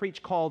sermon that I've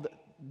preached called,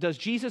 Does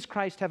Jesus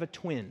Christ Have a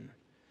Twin?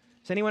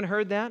 Has anyone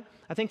heard that?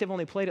 I think they've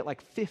only played it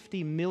like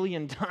 50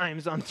 million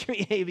times on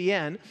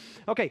 3ABN.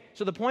 Okay,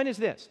 so the point is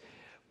this.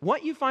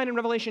 What you find in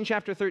Revelation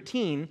chapter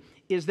 13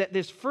 is that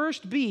this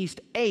first beast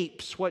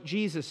apes what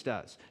Jesus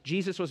does.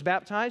 Jesus was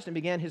baptized and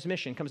began his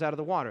mission, comes out of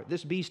the water.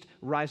 This beast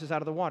rises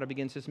out of the water,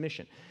 begins his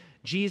mission.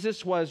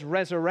 Jesus was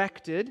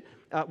resurrected,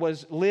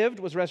 was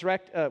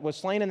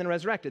slain and then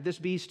resurrected. This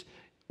beast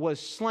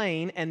was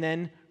slain and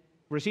then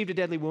received a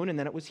deadly wound, and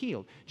then it was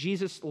healed.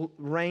 Jesus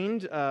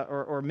reigned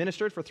or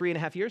ministered for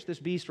 3.5 years. This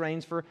beast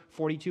reigns for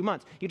 42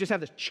 months. You just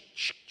have this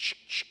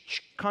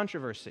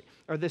controversy,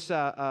 or this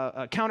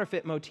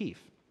counterfeit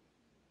motif.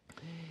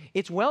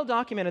 It's well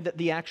documented that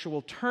the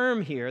actual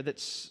term here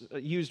that's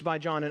used by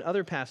John in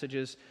other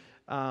passages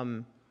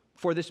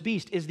for this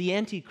beast is the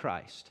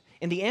Antichrist.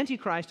 And the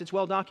Antichrist, it's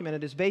well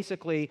documented, is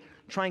basically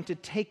trying to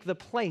take the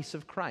place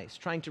of Christ,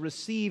 trying to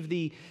receive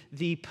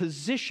the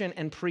position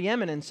and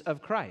preeminence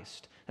of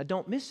Christ. Now,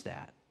 don't miss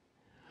that.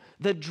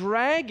 The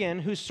dragon,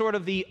 who's sort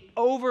of the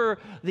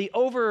overseer,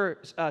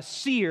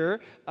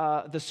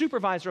 the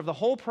supervisor of the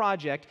whole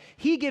project,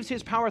 he gives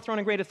his power, throne,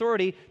 and great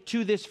authority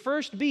to this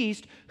first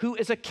beast, who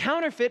is a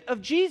counterfeit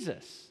of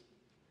Jesus.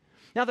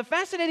 Now, the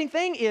fascinating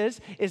thing is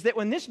that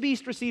when this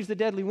beast receives the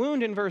deadly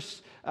wound in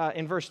verse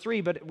 3,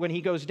 but when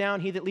he goes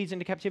down, he that leads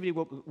into captivity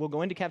will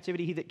go into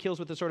captivity. He that kills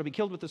with the sword will be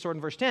killed with the sword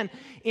in verse 10.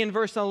 In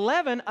verse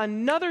 11,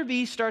 another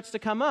beast starts to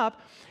come up,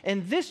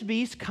 and this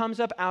beast comes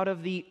up out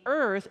of the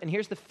earth. And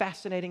here's the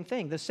fascinating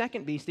thing. The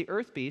second beast, the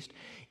earth beast,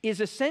 is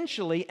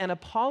essentially an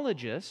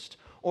apologist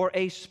or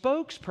a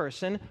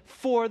spokesperson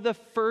for the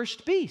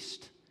first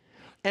beast.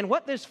 And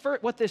what this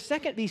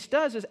second beast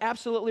does is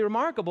absolutely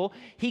remarkable.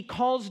 He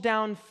calls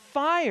down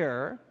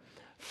fire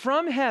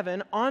from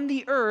heaven on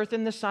the earth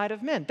in the sight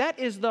of men.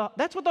 That's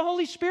what the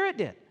Holy Spirit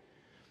did.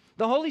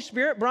 The Holy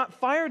Spirit brought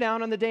fire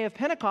down on the day of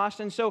Pentecost,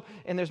 and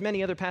there's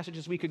many other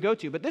passages we could go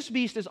to, but this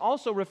beast is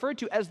also referred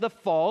to as the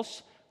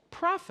false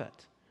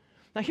prophet.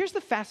 Now, here's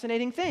the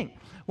fascinating thing.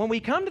 When we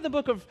come to the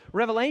book of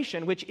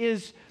Revelation, which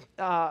is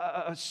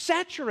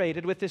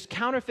saturated with this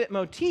counterfeit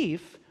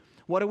motif,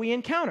 what do we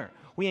encounter?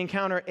 We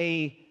encounter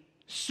a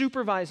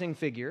supervising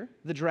figure,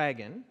 the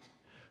dragon,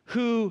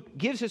 who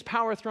gives his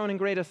power, throne, and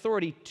great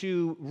authority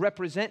to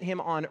represent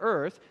him on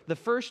earth, the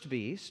first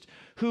beast,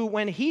 who,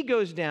 when he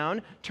goes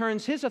down,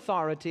 turns his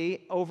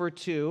authority over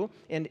to,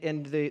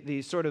 and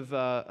the sort of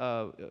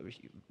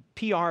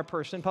PR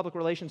person, public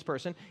relations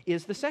person,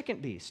 is the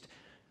second beast.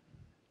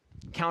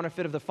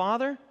 Counterfeit of the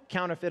Father,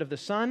 counterfeit of the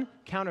Son,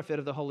 counterfeit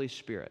of the Holy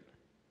Spirit.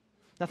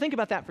 Now think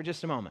about that for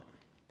just a moment.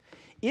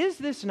 Is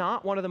this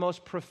not one of the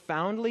most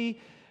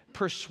profoundly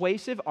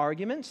persuasive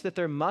arguments that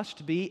there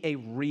must be a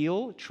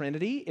real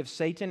Trinity if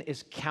Satan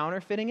is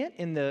counterfeiting it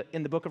in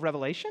the book of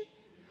Revelation?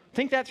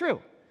 Think that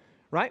through,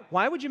 right?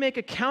 Why would you make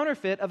a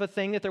counterfeit of a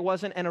thing that there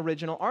wasn't an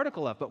original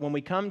article of? But when we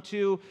come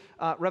to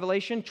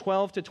Revelation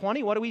 12 to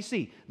 20, what do we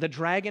see? The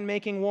dragon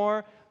making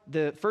war,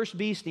 the first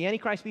beast, the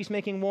Antichrist beast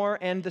making war,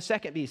 and the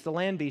second beast, the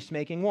land beast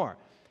making war.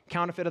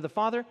 Counterfeit of the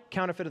Father,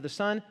 counterfeit of the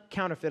Son,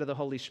 counterfeit of the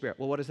Holy Spirit.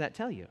 Well, what does that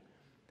tell you?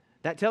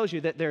 That tells you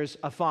that there's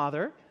a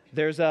Father,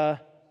 there's a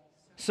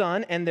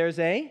Son, and there's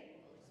a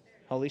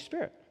Holy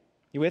Spirit.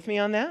 You with me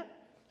on that?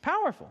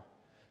 Powerful.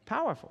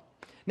 Powerful.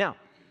 Now,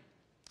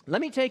 let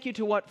me take you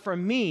to what, for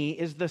me,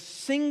 is the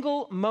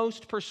single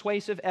most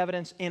persuasive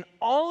evidence in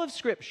all of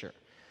Scripture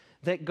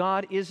that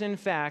God is, in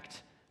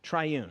fact,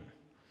 triune.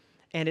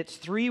 And it's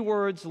 3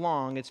 words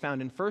long. It's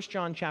found in 1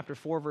 John chapter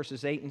 4,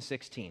 verses 8 and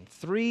 16.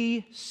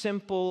 3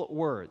 simple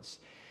words.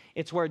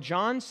 It's where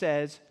John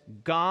says,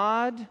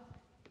 God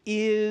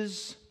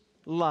is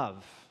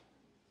love.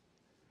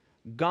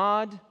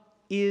 God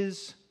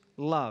is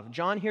love.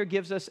 John here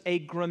gives us a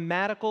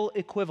grammatical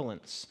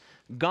equivalence.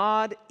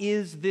 God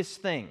is this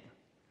thing.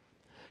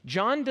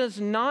 John does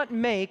not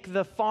make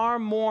the far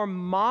more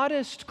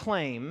modest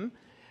claim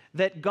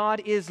that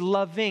God is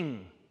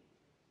loving.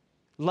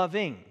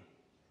 Loving.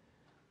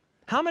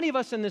 How many of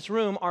us in this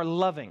room are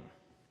loving?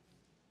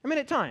 I mean,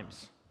 at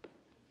times,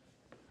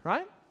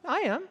 right?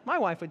 I am. My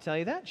wife would tell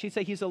you that. She'd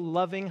say he's a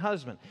loving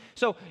husband.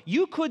 So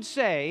you could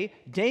say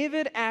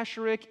David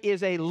Asscherick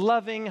is a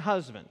loving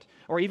husband.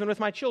 Or even with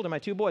my children, my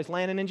 2 boys,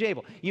 Landon and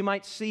Jabel. You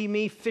might see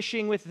me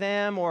fishing with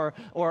them or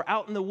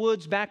out in the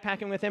woods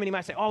backpacking with them, and you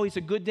might say, oh, he's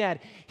a good dad.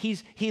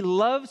 He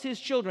loves his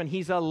children.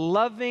 He's a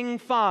loving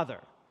father.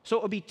 So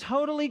it would be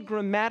totally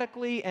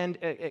grammatically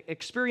and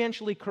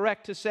experientially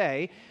correct to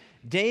say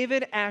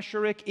David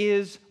Asscherick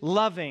is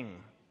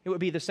loving. It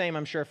would be the same,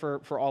 I'm sure,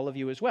 for all of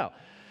you as well.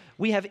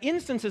 We have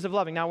instances of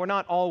loving. Now, we're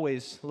not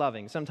always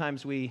loving.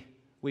 Sometimes we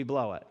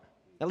blow it.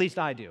 At least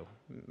I do.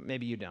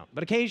 Maybe you don't.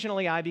 But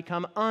occasionally I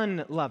become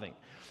unloving.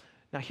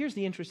 Now, here's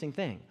the interesting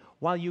thing.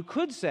 While you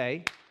could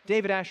say,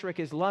 David Asscherick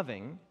is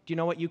loving, do you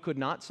know what you could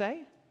not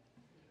say?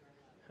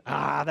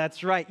 Ah,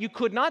 that's right. You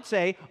could not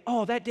say,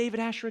 oh, that David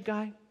Asscherick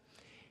guy,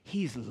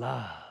 he's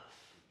love.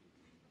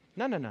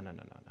 No.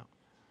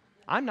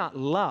 I'm not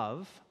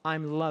love,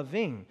 I'm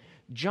loving.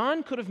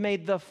 John could have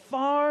made the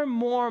far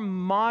more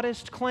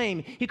modest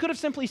claim. He could have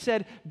simply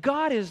said,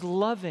 God is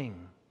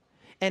loving,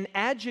 an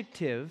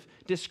adjective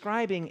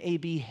describing a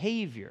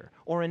behavior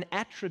or an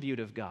attribute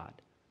of God.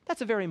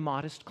 That's a very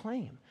modest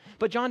claim.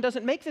 But John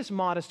doesn't make this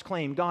modest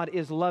claim, God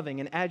is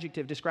loving, an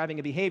adjective describing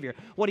a behavior.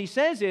 What he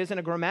says is, in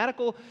a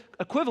grammatical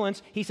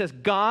equivalence, he says,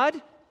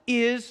 God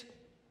is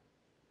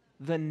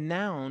the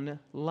noun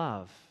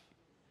love.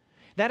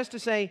 That is to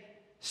say,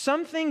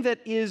 something that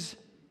is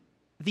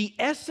the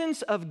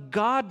essence of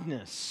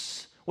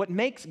godness, what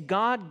makes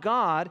God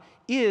God,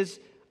 is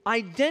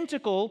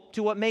identical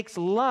to what makes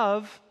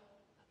love,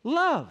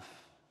 love.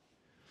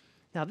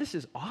 Now, this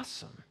is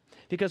awesome,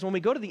 because when we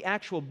go to the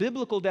actual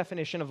biblical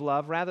definition of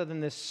love, rather than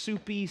this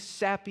soupy,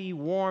 sappy,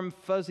 warm,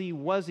 fuzzy,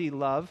 wuzzy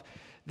love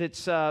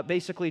that's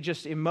basically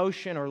just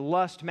emotion or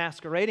lust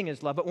masquerading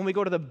as love, but when we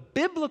go to the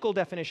biblical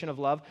definition of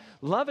love,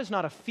 love is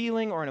not a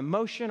feeling or an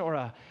emotion or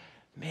a,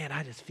 man,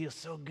 I just feel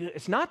so good.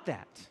 It's not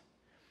that.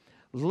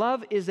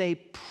 Love is a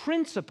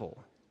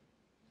principle.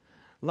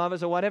 Love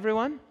is a what,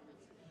 everyone?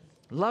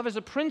 Love is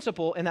a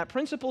principle, and that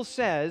principle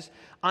says,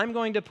 I'm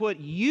going to put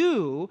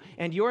you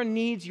and your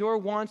needs, your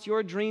wants,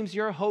 your dreams,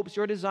 your hopes,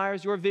 your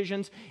desires, your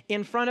visions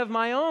in front of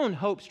my own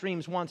hopes,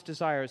 dreams, wants,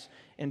 desires,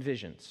 and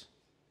visions.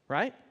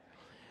 Right?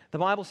 The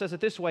Bible says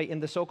it this way in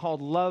the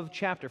so-called love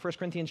chapter. 1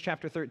 Corinthians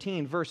chapter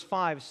 13, verse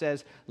 5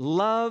 says,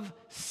 love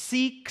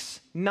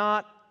seeks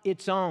not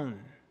its own,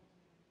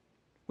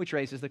 which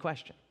raises the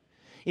question.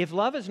 If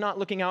love is not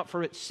looking out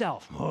for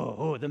itself,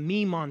 the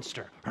me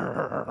monster,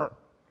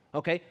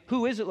 okay,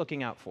 who is it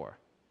looking out for?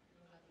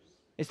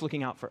 It's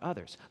looking out for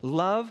others.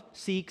 Love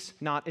seeks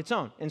not its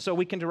own. And so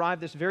we can derive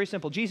this very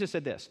simple. Jesus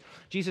said this.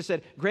 Jesus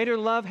said, greater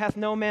love hath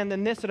no man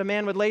than this, that a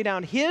man would lay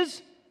down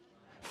his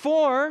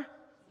for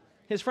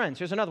his friends.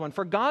 Here's another one.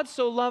 For God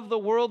so loved the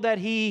world that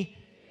he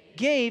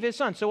gave his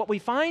son. So what we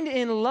find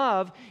in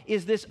love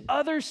is this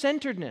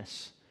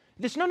other-centeredness.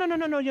 This, no,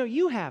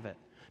 you have it.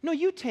 No,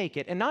 you take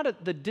it, and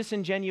not the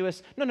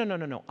disingenuous,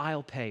 no,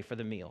 I'll pay for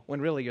the meal. When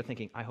really you're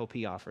thinking, I hope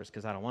he offers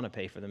because I don't want to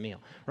pay for the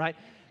meal, right?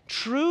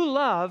 True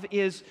love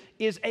is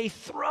a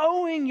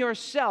throwing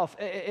yourself,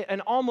 an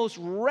almost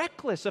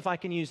reckless, if I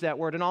can use that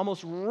word, an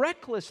almost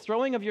reckless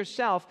throwing of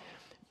yourself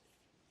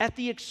at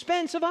the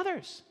expense of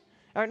others.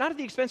 Or not at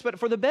the expense, but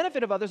for the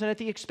benefit of others and at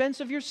the expense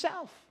of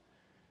yourself.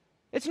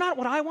 It's not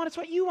what I want, it's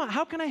what you want.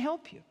 How can I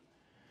help you?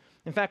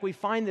 In fact, we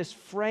find this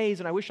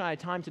phrase, and I wish I had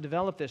time to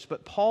develop this,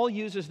 but Paul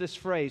uses this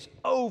phrase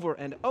over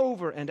and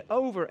over and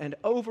over and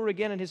over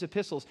again in his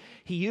epistles.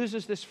 He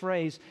uses this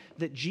phrase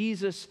that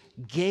Jesus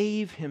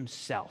gave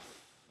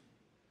himself.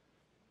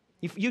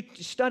 If you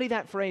study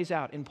that phrase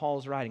out in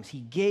Paul's writings, he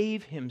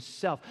gave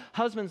himself.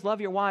 Husbands,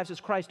 love your wives as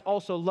Christ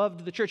also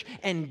loved the church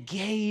and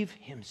gave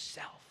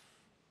himself.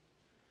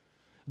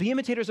 Be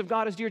imitators of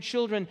God as dear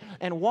children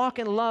and walk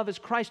in love as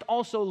Christ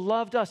also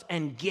loved us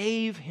and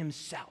gave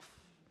himself.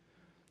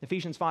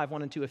 Ephesians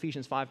 5:1 and 2,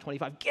 Ephesians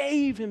 5:25,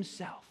 gave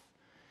himself.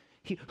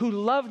 He who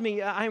loved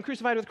me, I am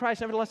crucified with Christ,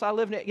 nevertheless I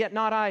live, yet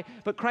not I,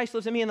 but Christ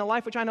lives in me, and the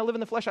life which I now live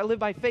in the flesh, I live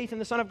by faith in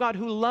the Son of God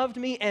who loved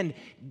me and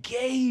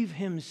gave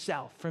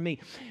himself for me.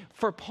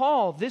 For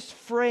Paul, this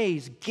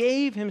phrase,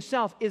 gave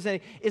himself, is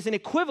an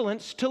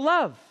equivalence to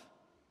love.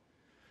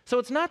 So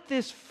it's not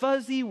this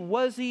fuzzy,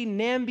 wuzzy,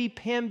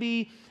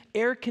 namby-pamby,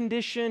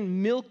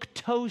 air-conditioned,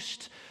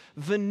 milquetoast,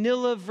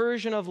 vanilla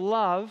version of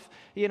love,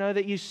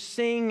 that you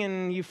sing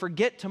and you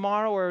forget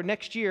tomorrow or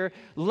next year.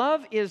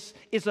 Love is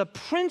a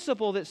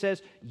principle that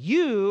says,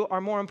 you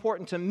are more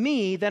important to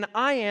me than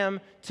I am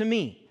to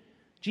me.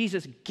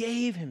 Jesus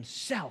gave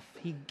himself.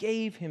 He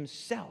gave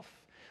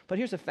himself. But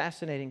here's a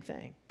fascinating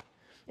thing.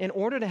 In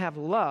order to have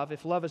love,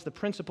 if love is the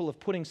principle of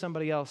putting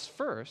somebody else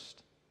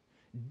first,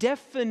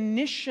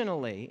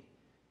 definitionally,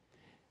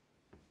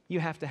 you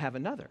have to have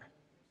another.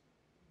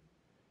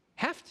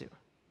 Have to.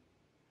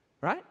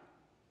 Right?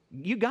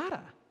 You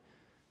gotta.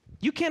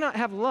 You cannot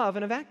have love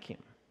in a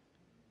vacuum.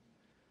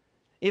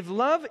 If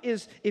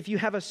you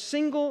have a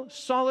single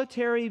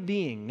solitary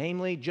being,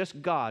 namely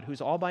just God,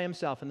 who's all by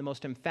himself in the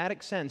most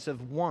emphatic sense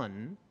of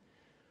one,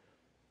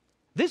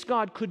 this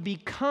God could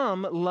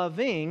become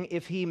loving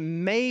if he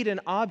made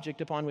an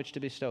object upon which to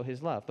bestow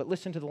his love. But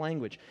listen to the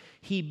language.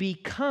 He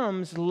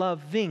becomes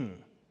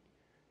loving.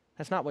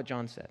 That's not what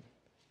John said.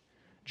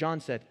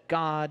 John said,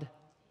 God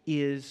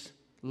is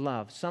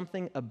love.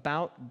 Something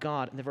about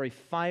God and the very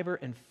fiber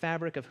and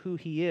fabric of who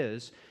he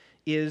is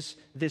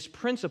this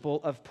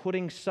principle of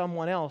putting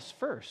someone else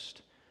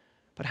first.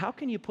 But how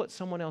can you put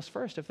someone else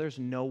first if there's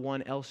no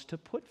one else to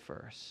put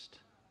first?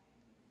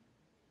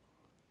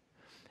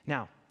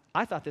 Now,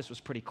 I thought this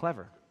was pretty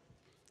clever.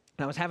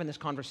 And I was having this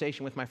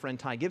conversation with my friend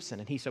Ty Gibson,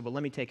 and he said, well,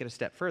 let me take it a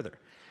step further.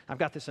 I've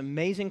got this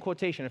amazing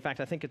quotation. In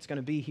fact, I think it's going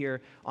to be here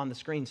on the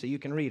screen so you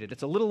can read it.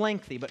 It's a little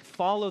lengthy, but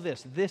follow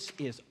this. This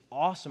is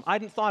awesome. I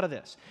hadn't thought of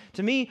this.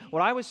 To me,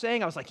 what I was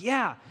saying, I was like,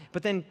 yeah.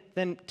 But then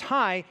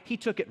Ty, he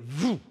took it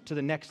to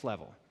the next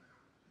level.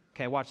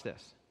 Okay, watch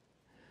this.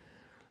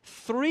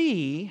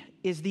 3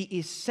 is the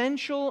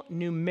essential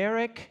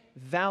numeric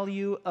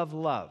value of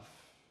love.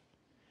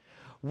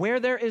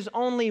 Where there is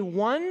only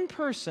one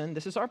person,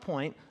 this is our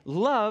point,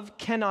 love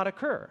cannot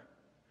occur.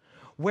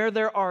 Where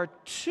there are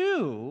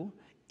 2,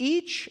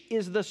 each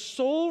is the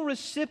sole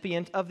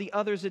recipient of the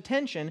other's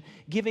attention,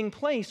 giving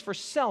place for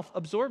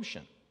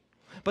self-absorption.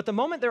 But the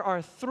moment there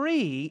are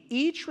 3,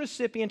 each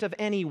recipient of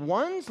any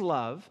one's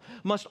love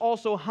must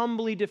also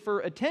humbly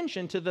defer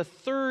attention to the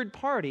third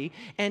party,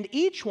 and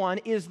each one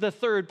is the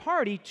third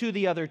party to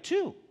the other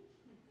 2.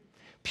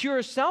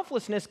 Pure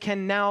selflessness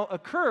can now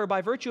occur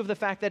by virtue of the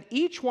fact that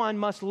each one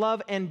must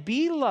love and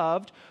be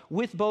loved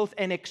with both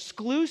an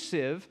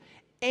exclusive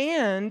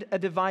and a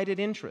divided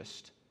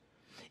interest.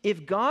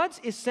 If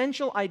God's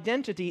essential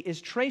identity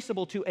is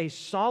traceable to a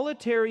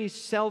solitary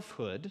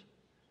selfhood,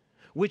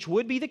 which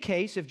would be the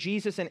case if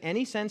Jesus in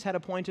any sense had a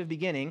point of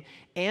beginning,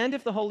 and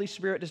if the Holy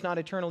Spirit does not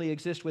eternally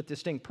exist with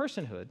distinct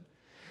personhood,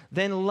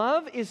 then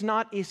love is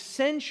not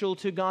essential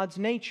to God's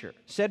nature.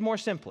 Said more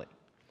simply,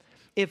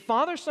 if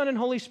Father, Son, and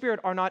Holy Spirit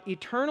are not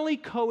eternally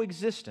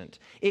coexistent,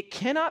 it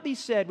cannot be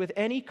said with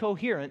any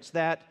coherence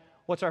that,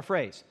 what's our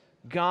phrase?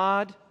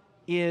 God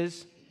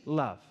is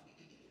love.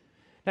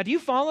 Now, do you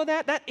follow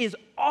that? That is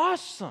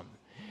awesome.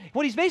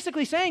 What he's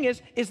basically saying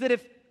is that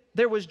if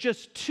there was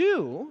just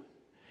two,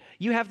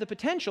 you have the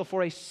potential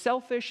for a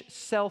selfish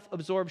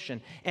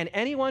self-absorption. And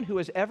anyone who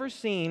has ever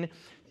seen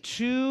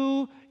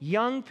two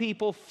young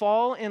people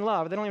fall in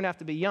love, they don't even have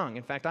to be young.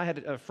 In fact, I had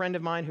a friend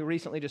of mine who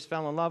recently just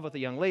fell in love with a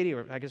young lady,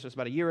 or I guess it was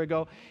about a year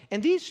ago,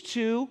 and these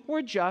two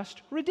were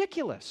just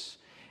ridiculous.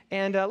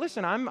 And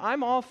listen,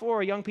 I'm all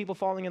for young people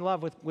falling in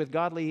love with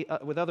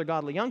other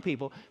godly young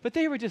people, but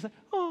they were just like,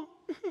 oh,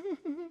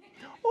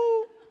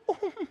 oh,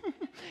 oh.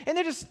 And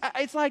they're just,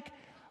 it's like,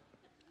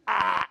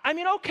 I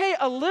mean, okay,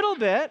 a little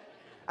bit.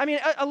 I mean,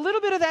 a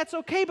little bit of that's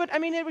okay, but I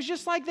mean, it was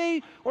just like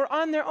they were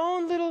on their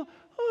own little,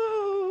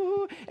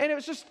 oh, and it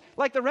was just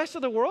like the rest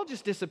of the world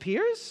just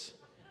disappears,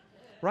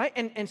 right?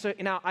 And so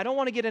now I don't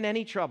want to get in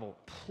any trouble.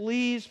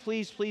 Please,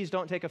 please, please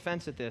don't take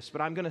offense at this, but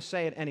I'm going to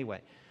say it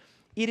anyway.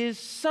 It is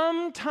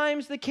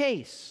sometimes the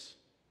case.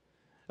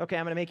 Okay,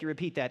 I'm going to make you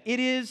repeat that. It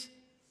is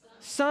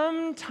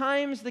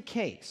sometimes the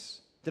case.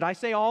 Did I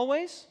say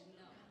always?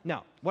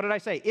 No. What did I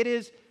say? It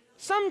is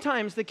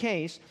sometimes the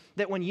case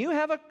that when you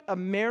have a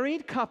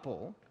married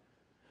couple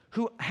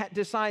who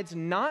decides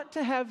not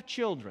to have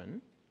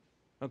children,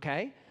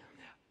 okay,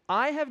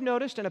 I have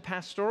noticed in a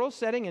pastoral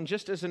setting and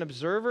just as an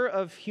observer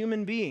of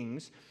human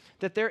beings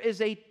that there is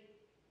a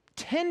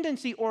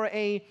tendency or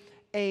a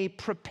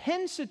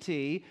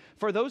propensity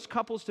for those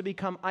couples to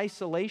become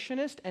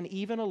isolationist and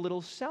even a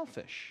little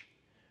selfish,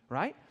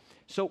 right?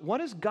 So what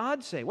does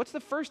God say? What's the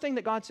first thing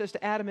that God says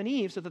to Adam and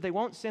Eve so that they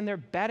won't sit there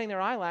batting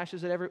their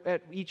eyelashes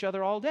at each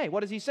other all day? What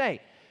does he say?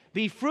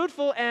 Be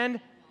fruitful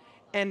and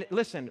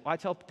listen, I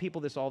tell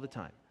people this all the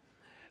time.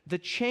 The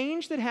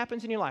change that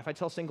happens in your life, I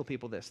tell single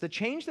people this, the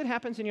change that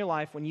happens in your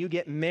life when you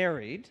get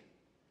married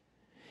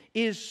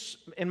is,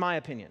 in my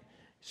opinion,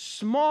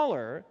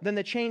 smaller than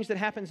the change that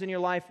happens in your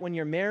life when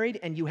you're married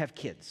and you have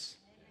kids.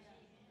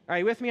 Are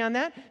you with me on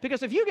that?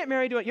 Because if you get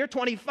married to it, you're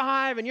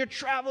 25 and you're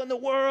traveling the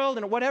world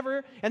and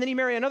whatever, and then you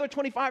marry another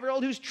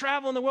 25-year-old who's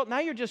traveling the world, now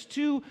you're just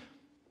two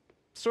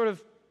sort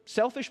of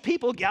selfish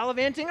people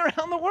gallivanting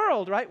around the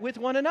world, right, with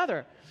one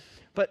another.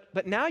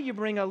 But now you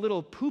bring a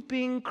little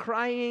pooping,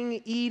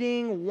 crying,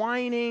 eating,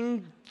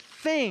 whining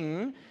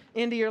thing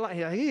into your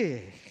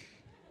life.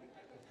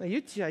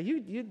 You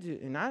do,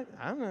 and I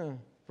don't know,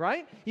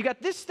 right? You got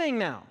this thing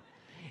now.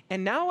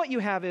 And now what you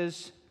have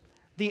is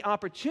the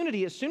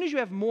opportunity, as soon as you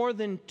have more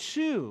than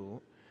two,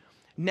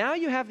 now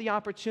you have the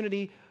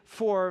opportunity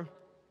for,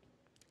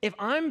 if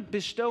I'm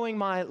bestowing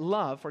my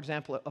love, for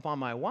example, upon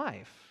my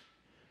wife,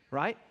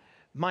 right?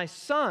 My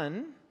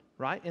son,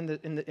 right, in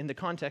the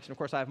context, and of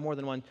course I have more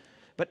than one,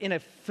 but in a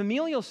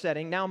familial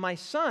setting, now my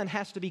son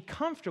has to be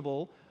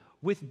comfortable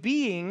with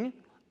being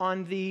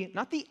on the,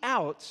 not the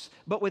outs,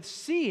 but with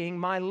seeing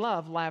my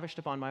love lavished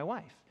upon my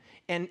wife.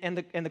 And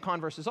the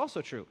converse is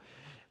also true.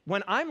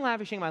 When I'm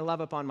lavishing my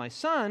love upon my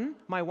son,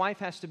 my wife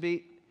has to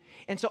be,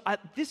 and so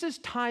this is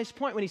Ty's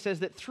point when he says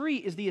that 3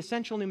 is the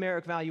essential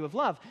numeric value of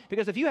love.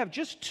 Because if you have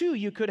just 2,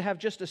 you could have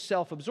just a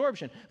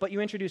self-absorption. But you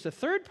introduce a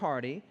third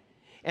party,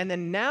 and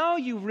then now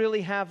you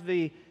really have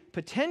the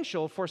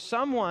potential for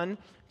someone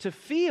to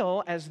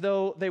feel as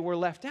though they were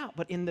left out.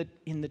 But in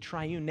the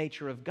triune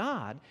nature of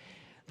God,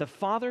 the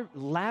Father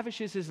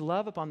lavishes his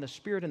love upon the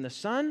Spirit and the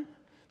Son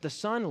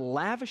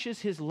lavishes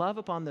his love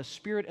upon the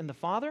Spirit and the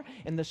Father,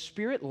 and the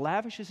Spirit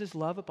lavishes his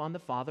love upon the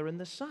Father and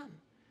the Son.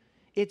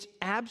 It's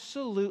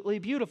absolutely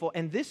beautiful.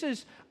 And this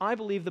is, I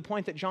believe, the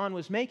point that John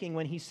was making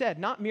when he said,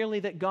 not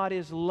merely that God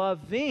is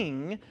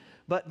loving,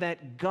 but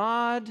that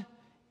God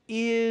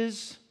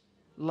is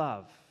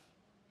love.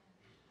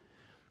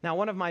 Now,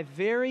 one of my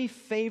very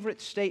favorite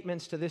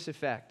statements to this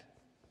effect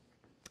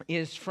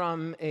is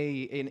from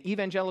an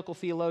evangelical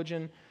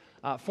theologian,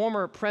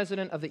 former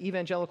president of the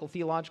Evangelical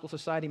Theological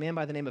Society, a man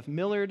by the name of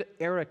Millard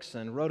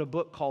Erickson, wrote a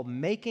book called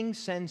Making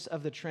Sense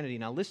of the Trinity.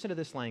 Now, listen to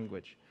this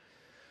language.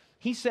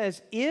 He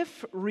says,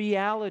 if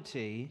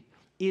reality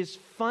is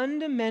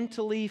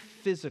fundamentally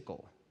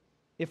physical,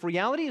 then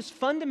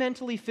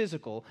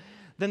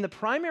the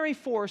primary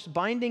force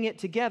binding it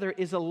together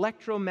is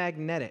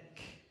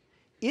electromagnetic.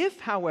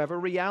 If, however,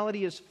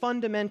 reality is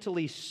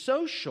fundamentally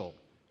social,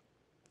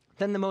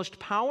 then the most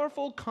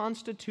powerful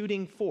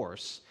constituting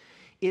force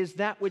is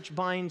that which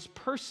binds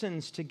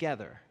persons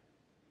together,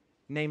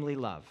 namely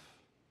love.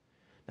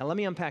 Now, let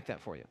me unpack that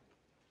for you.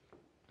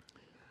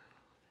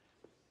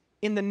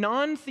 In the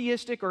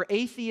non-theistic or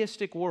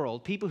atheistic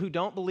world, people who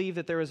don't believe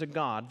that there is a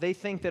God, they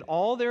think that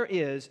all there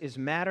is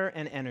matter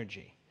and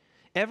energy.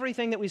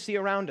 Everything that we see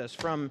around us,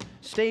 from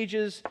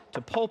stages to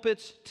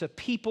pulpits to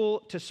people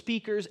to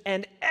speakers,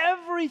 and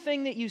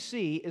everything that you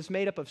see is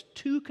made up of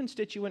two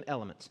constituent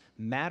elements,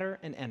 matter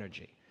and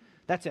energy.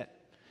 That's it.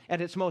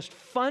 At its most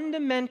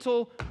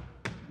fundamental,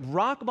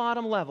 rock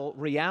bottom level,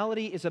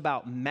 reality is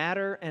about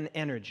matter and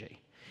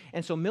energy.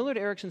 And so Millard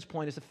Erickson's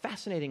point is a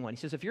fascinating one. He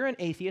says if you're an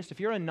atheist, if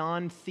you're a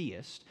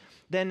non-theist,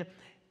 then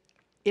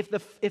if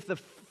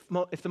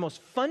the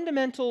most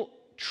fundamental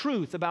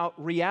truth about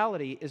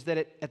reality is that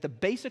at the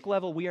basic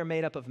level we are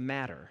made up of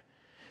matter,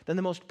 then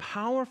the most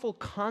powerful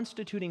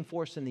constituting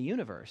force in the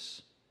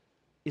universe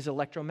is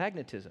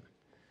electromagnetism.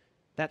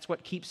 That's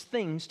what keeps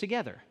things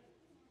together,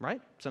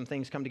 right? Some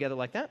things come together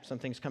like that, some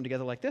things come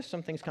together like this,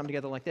 some things come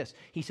together like this.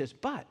 He says,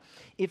 but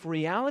if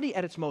reality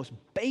at its most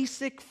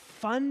basic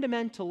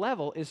fundamental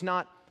level is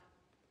not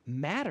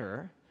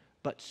matter,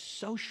 but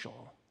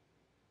social,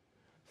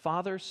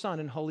 Father,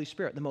 Son, and Holy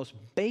Spirit, the most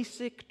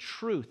basic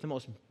truth, the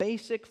most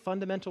basic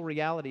fundamental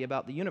reality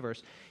about the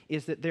universe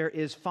is that there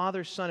is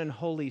Father, Son, and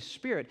Holy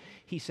Spirit.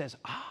 He says,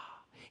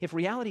 if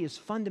reality is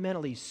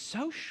fundamentally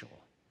social,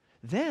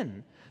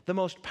 then the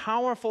most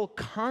powerful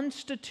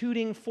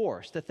constituting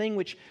force, the thing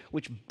which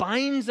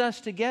binds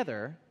us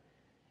together,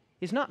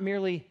 is not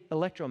merely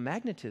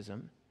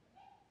electromagnetism,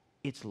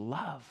 it's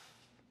love.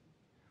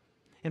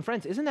 And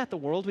friends, isn't that the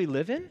world we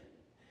live in?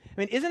 I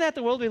mean, isn't that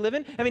the world we live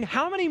in? I mean,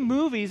 how many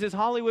movies is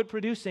Hollywood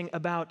producing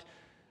about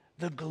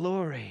the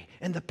glory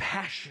and the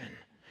passion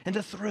and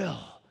the thrill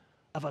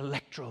of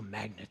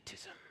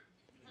electromagnetism?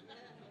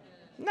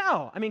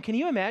 No. I mean, can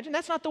you imagine?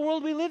 That's not the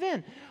world we live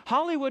in.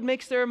 Hollywood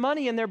makes their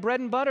money and their bread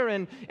and butter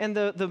and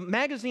the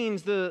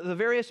magazines, the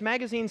various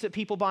magazines that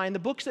people buy and the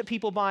books that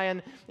people buy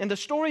and the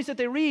stories that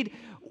they read.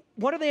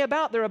 What are they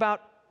about? They're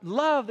about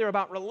love, they're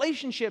about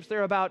relationships,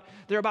 they're about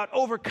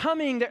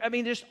overcoming.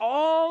 Just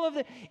all of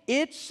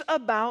it's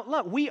about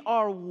love. We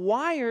are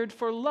wired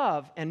for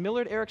love. And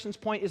Millard Erickson's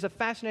point is a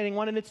fascinating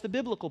one, and it's the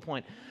biblical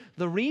point.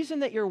 The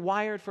reason that you're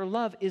wired for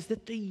love is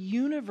that the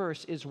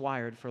universe is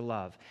wired for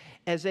love.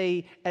 As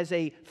a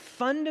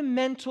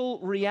fundamental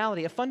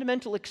reality, a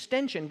fundamental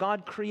extension,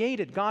 God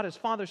as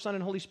Father, Son,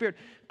 and Holy Spirit,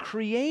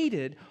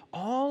 created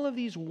all of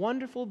these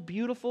wonderful,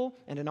 beautiful,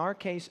 and in our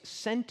case,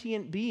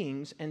 sentient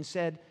beings and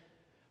said,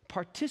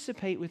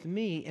 participate with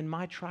me in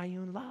my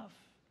triune love.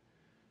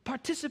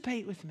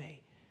 Participate with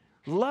me.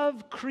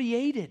 Love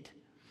created.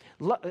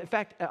 In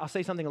fact, I'll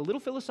say something a little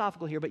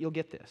philosophical here, but you'll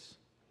get this.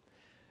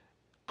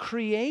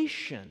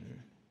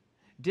 Creation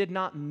did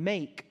not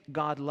make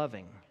God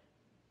loving.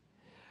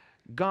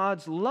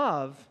 God's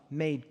love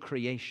made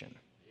creation.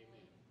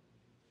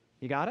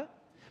 You got it?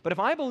 But if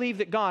I believe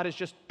that God is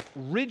just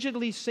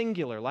rigidly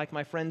singular, like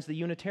my friends the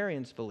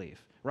Unitarians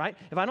believe, right?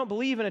 If I don't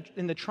believe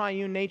in the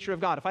triune nature of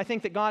God, if I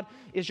think that God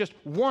is just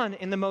one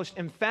in the most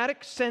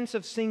emphatic sense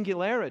of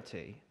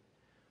singularity,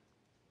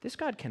 this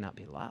God cannot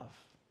be love.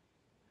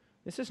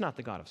 This is not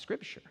the God of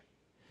Scripture.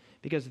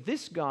 Because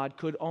this God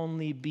could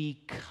only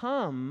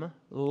become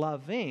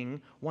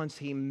loving once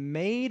he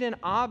made an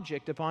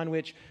object upon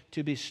which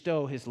to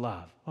bestow his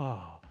love.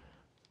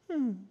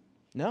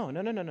 No.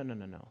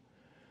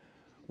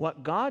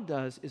 What God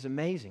does is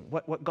amazing.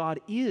 What God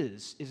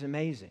is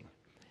amazing.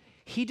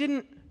 He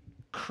didn't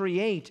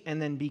create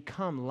and then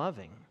become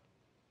loving.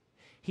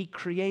 He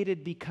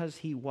created because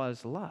he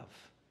was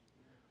love.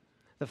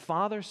 The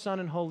Father, Son,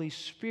 and Holy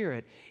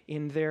Spirit,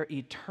 in their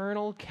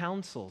eternal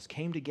counsels,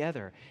 came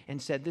together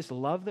and said, this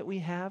love that we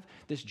have,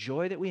 this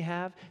joy that we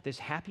have, this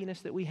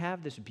happiness that we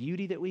have, this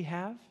beauty that we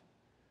have,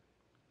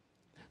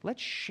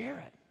 let's share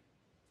it.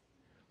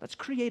 Let's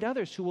create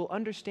others who will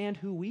understand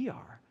who we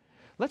are.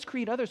 Let's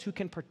create others who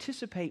can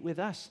participate with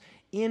us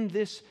in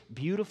this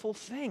beautiful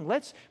thing.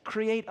 Let's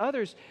create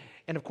others.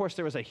 And of course,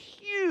 there was a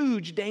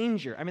huge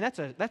danger. I mean,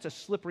 that's a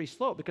slippery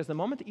slope, because the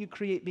moment that you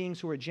create beings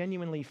who are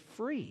genuinely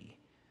free,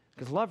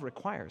 because love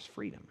requires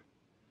freedom,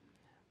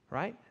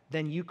 right?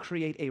 Then you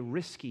create a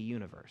risky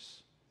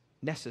universe,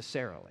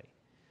 necessarily.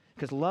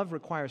 Because love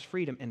requires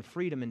freedom, and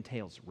freedom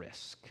entails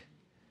risk.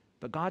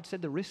 But God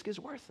said the risk is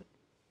worth it.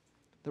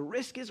 The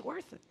risk is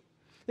worth it.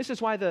 This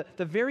is why the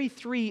very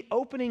three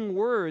opening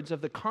words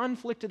of the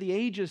Conflict of the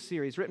Ages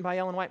series, written by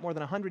Ellen White more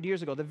than 100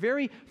 years ago, the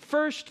very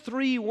first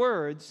three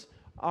words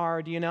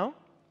are, do you know?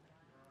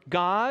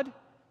 God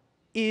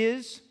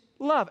is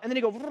love. And then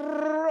you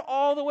go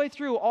all the way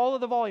through all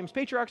of the volumes,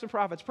 patriarchs and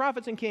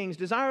prophets and kings,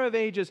 desire of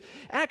ages,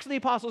 Acts of the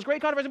Apostles,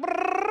 great controversy.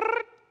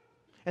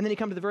 And then you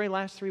come to the very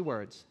last three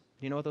words.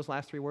 Do you know what those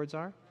last three words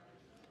are?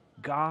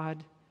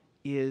 God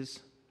is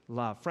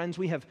love. Friends,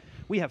 we have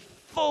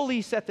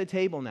fully set the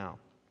table now.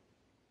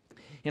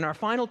 In our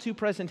final two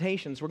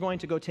presentations, we're going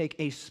to go take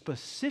a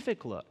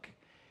specific look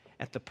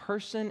at the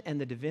person and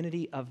the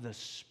divinity of the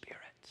Spirit.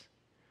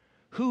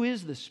 Who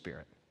is the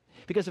Spirit?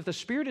 Because if the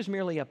Spirit is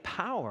merely a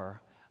power,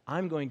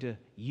 I'm going to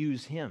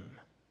use him.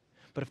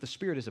 But if the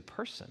Spirit is a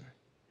person,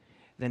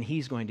 then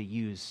he's going to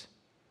use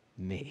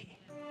me.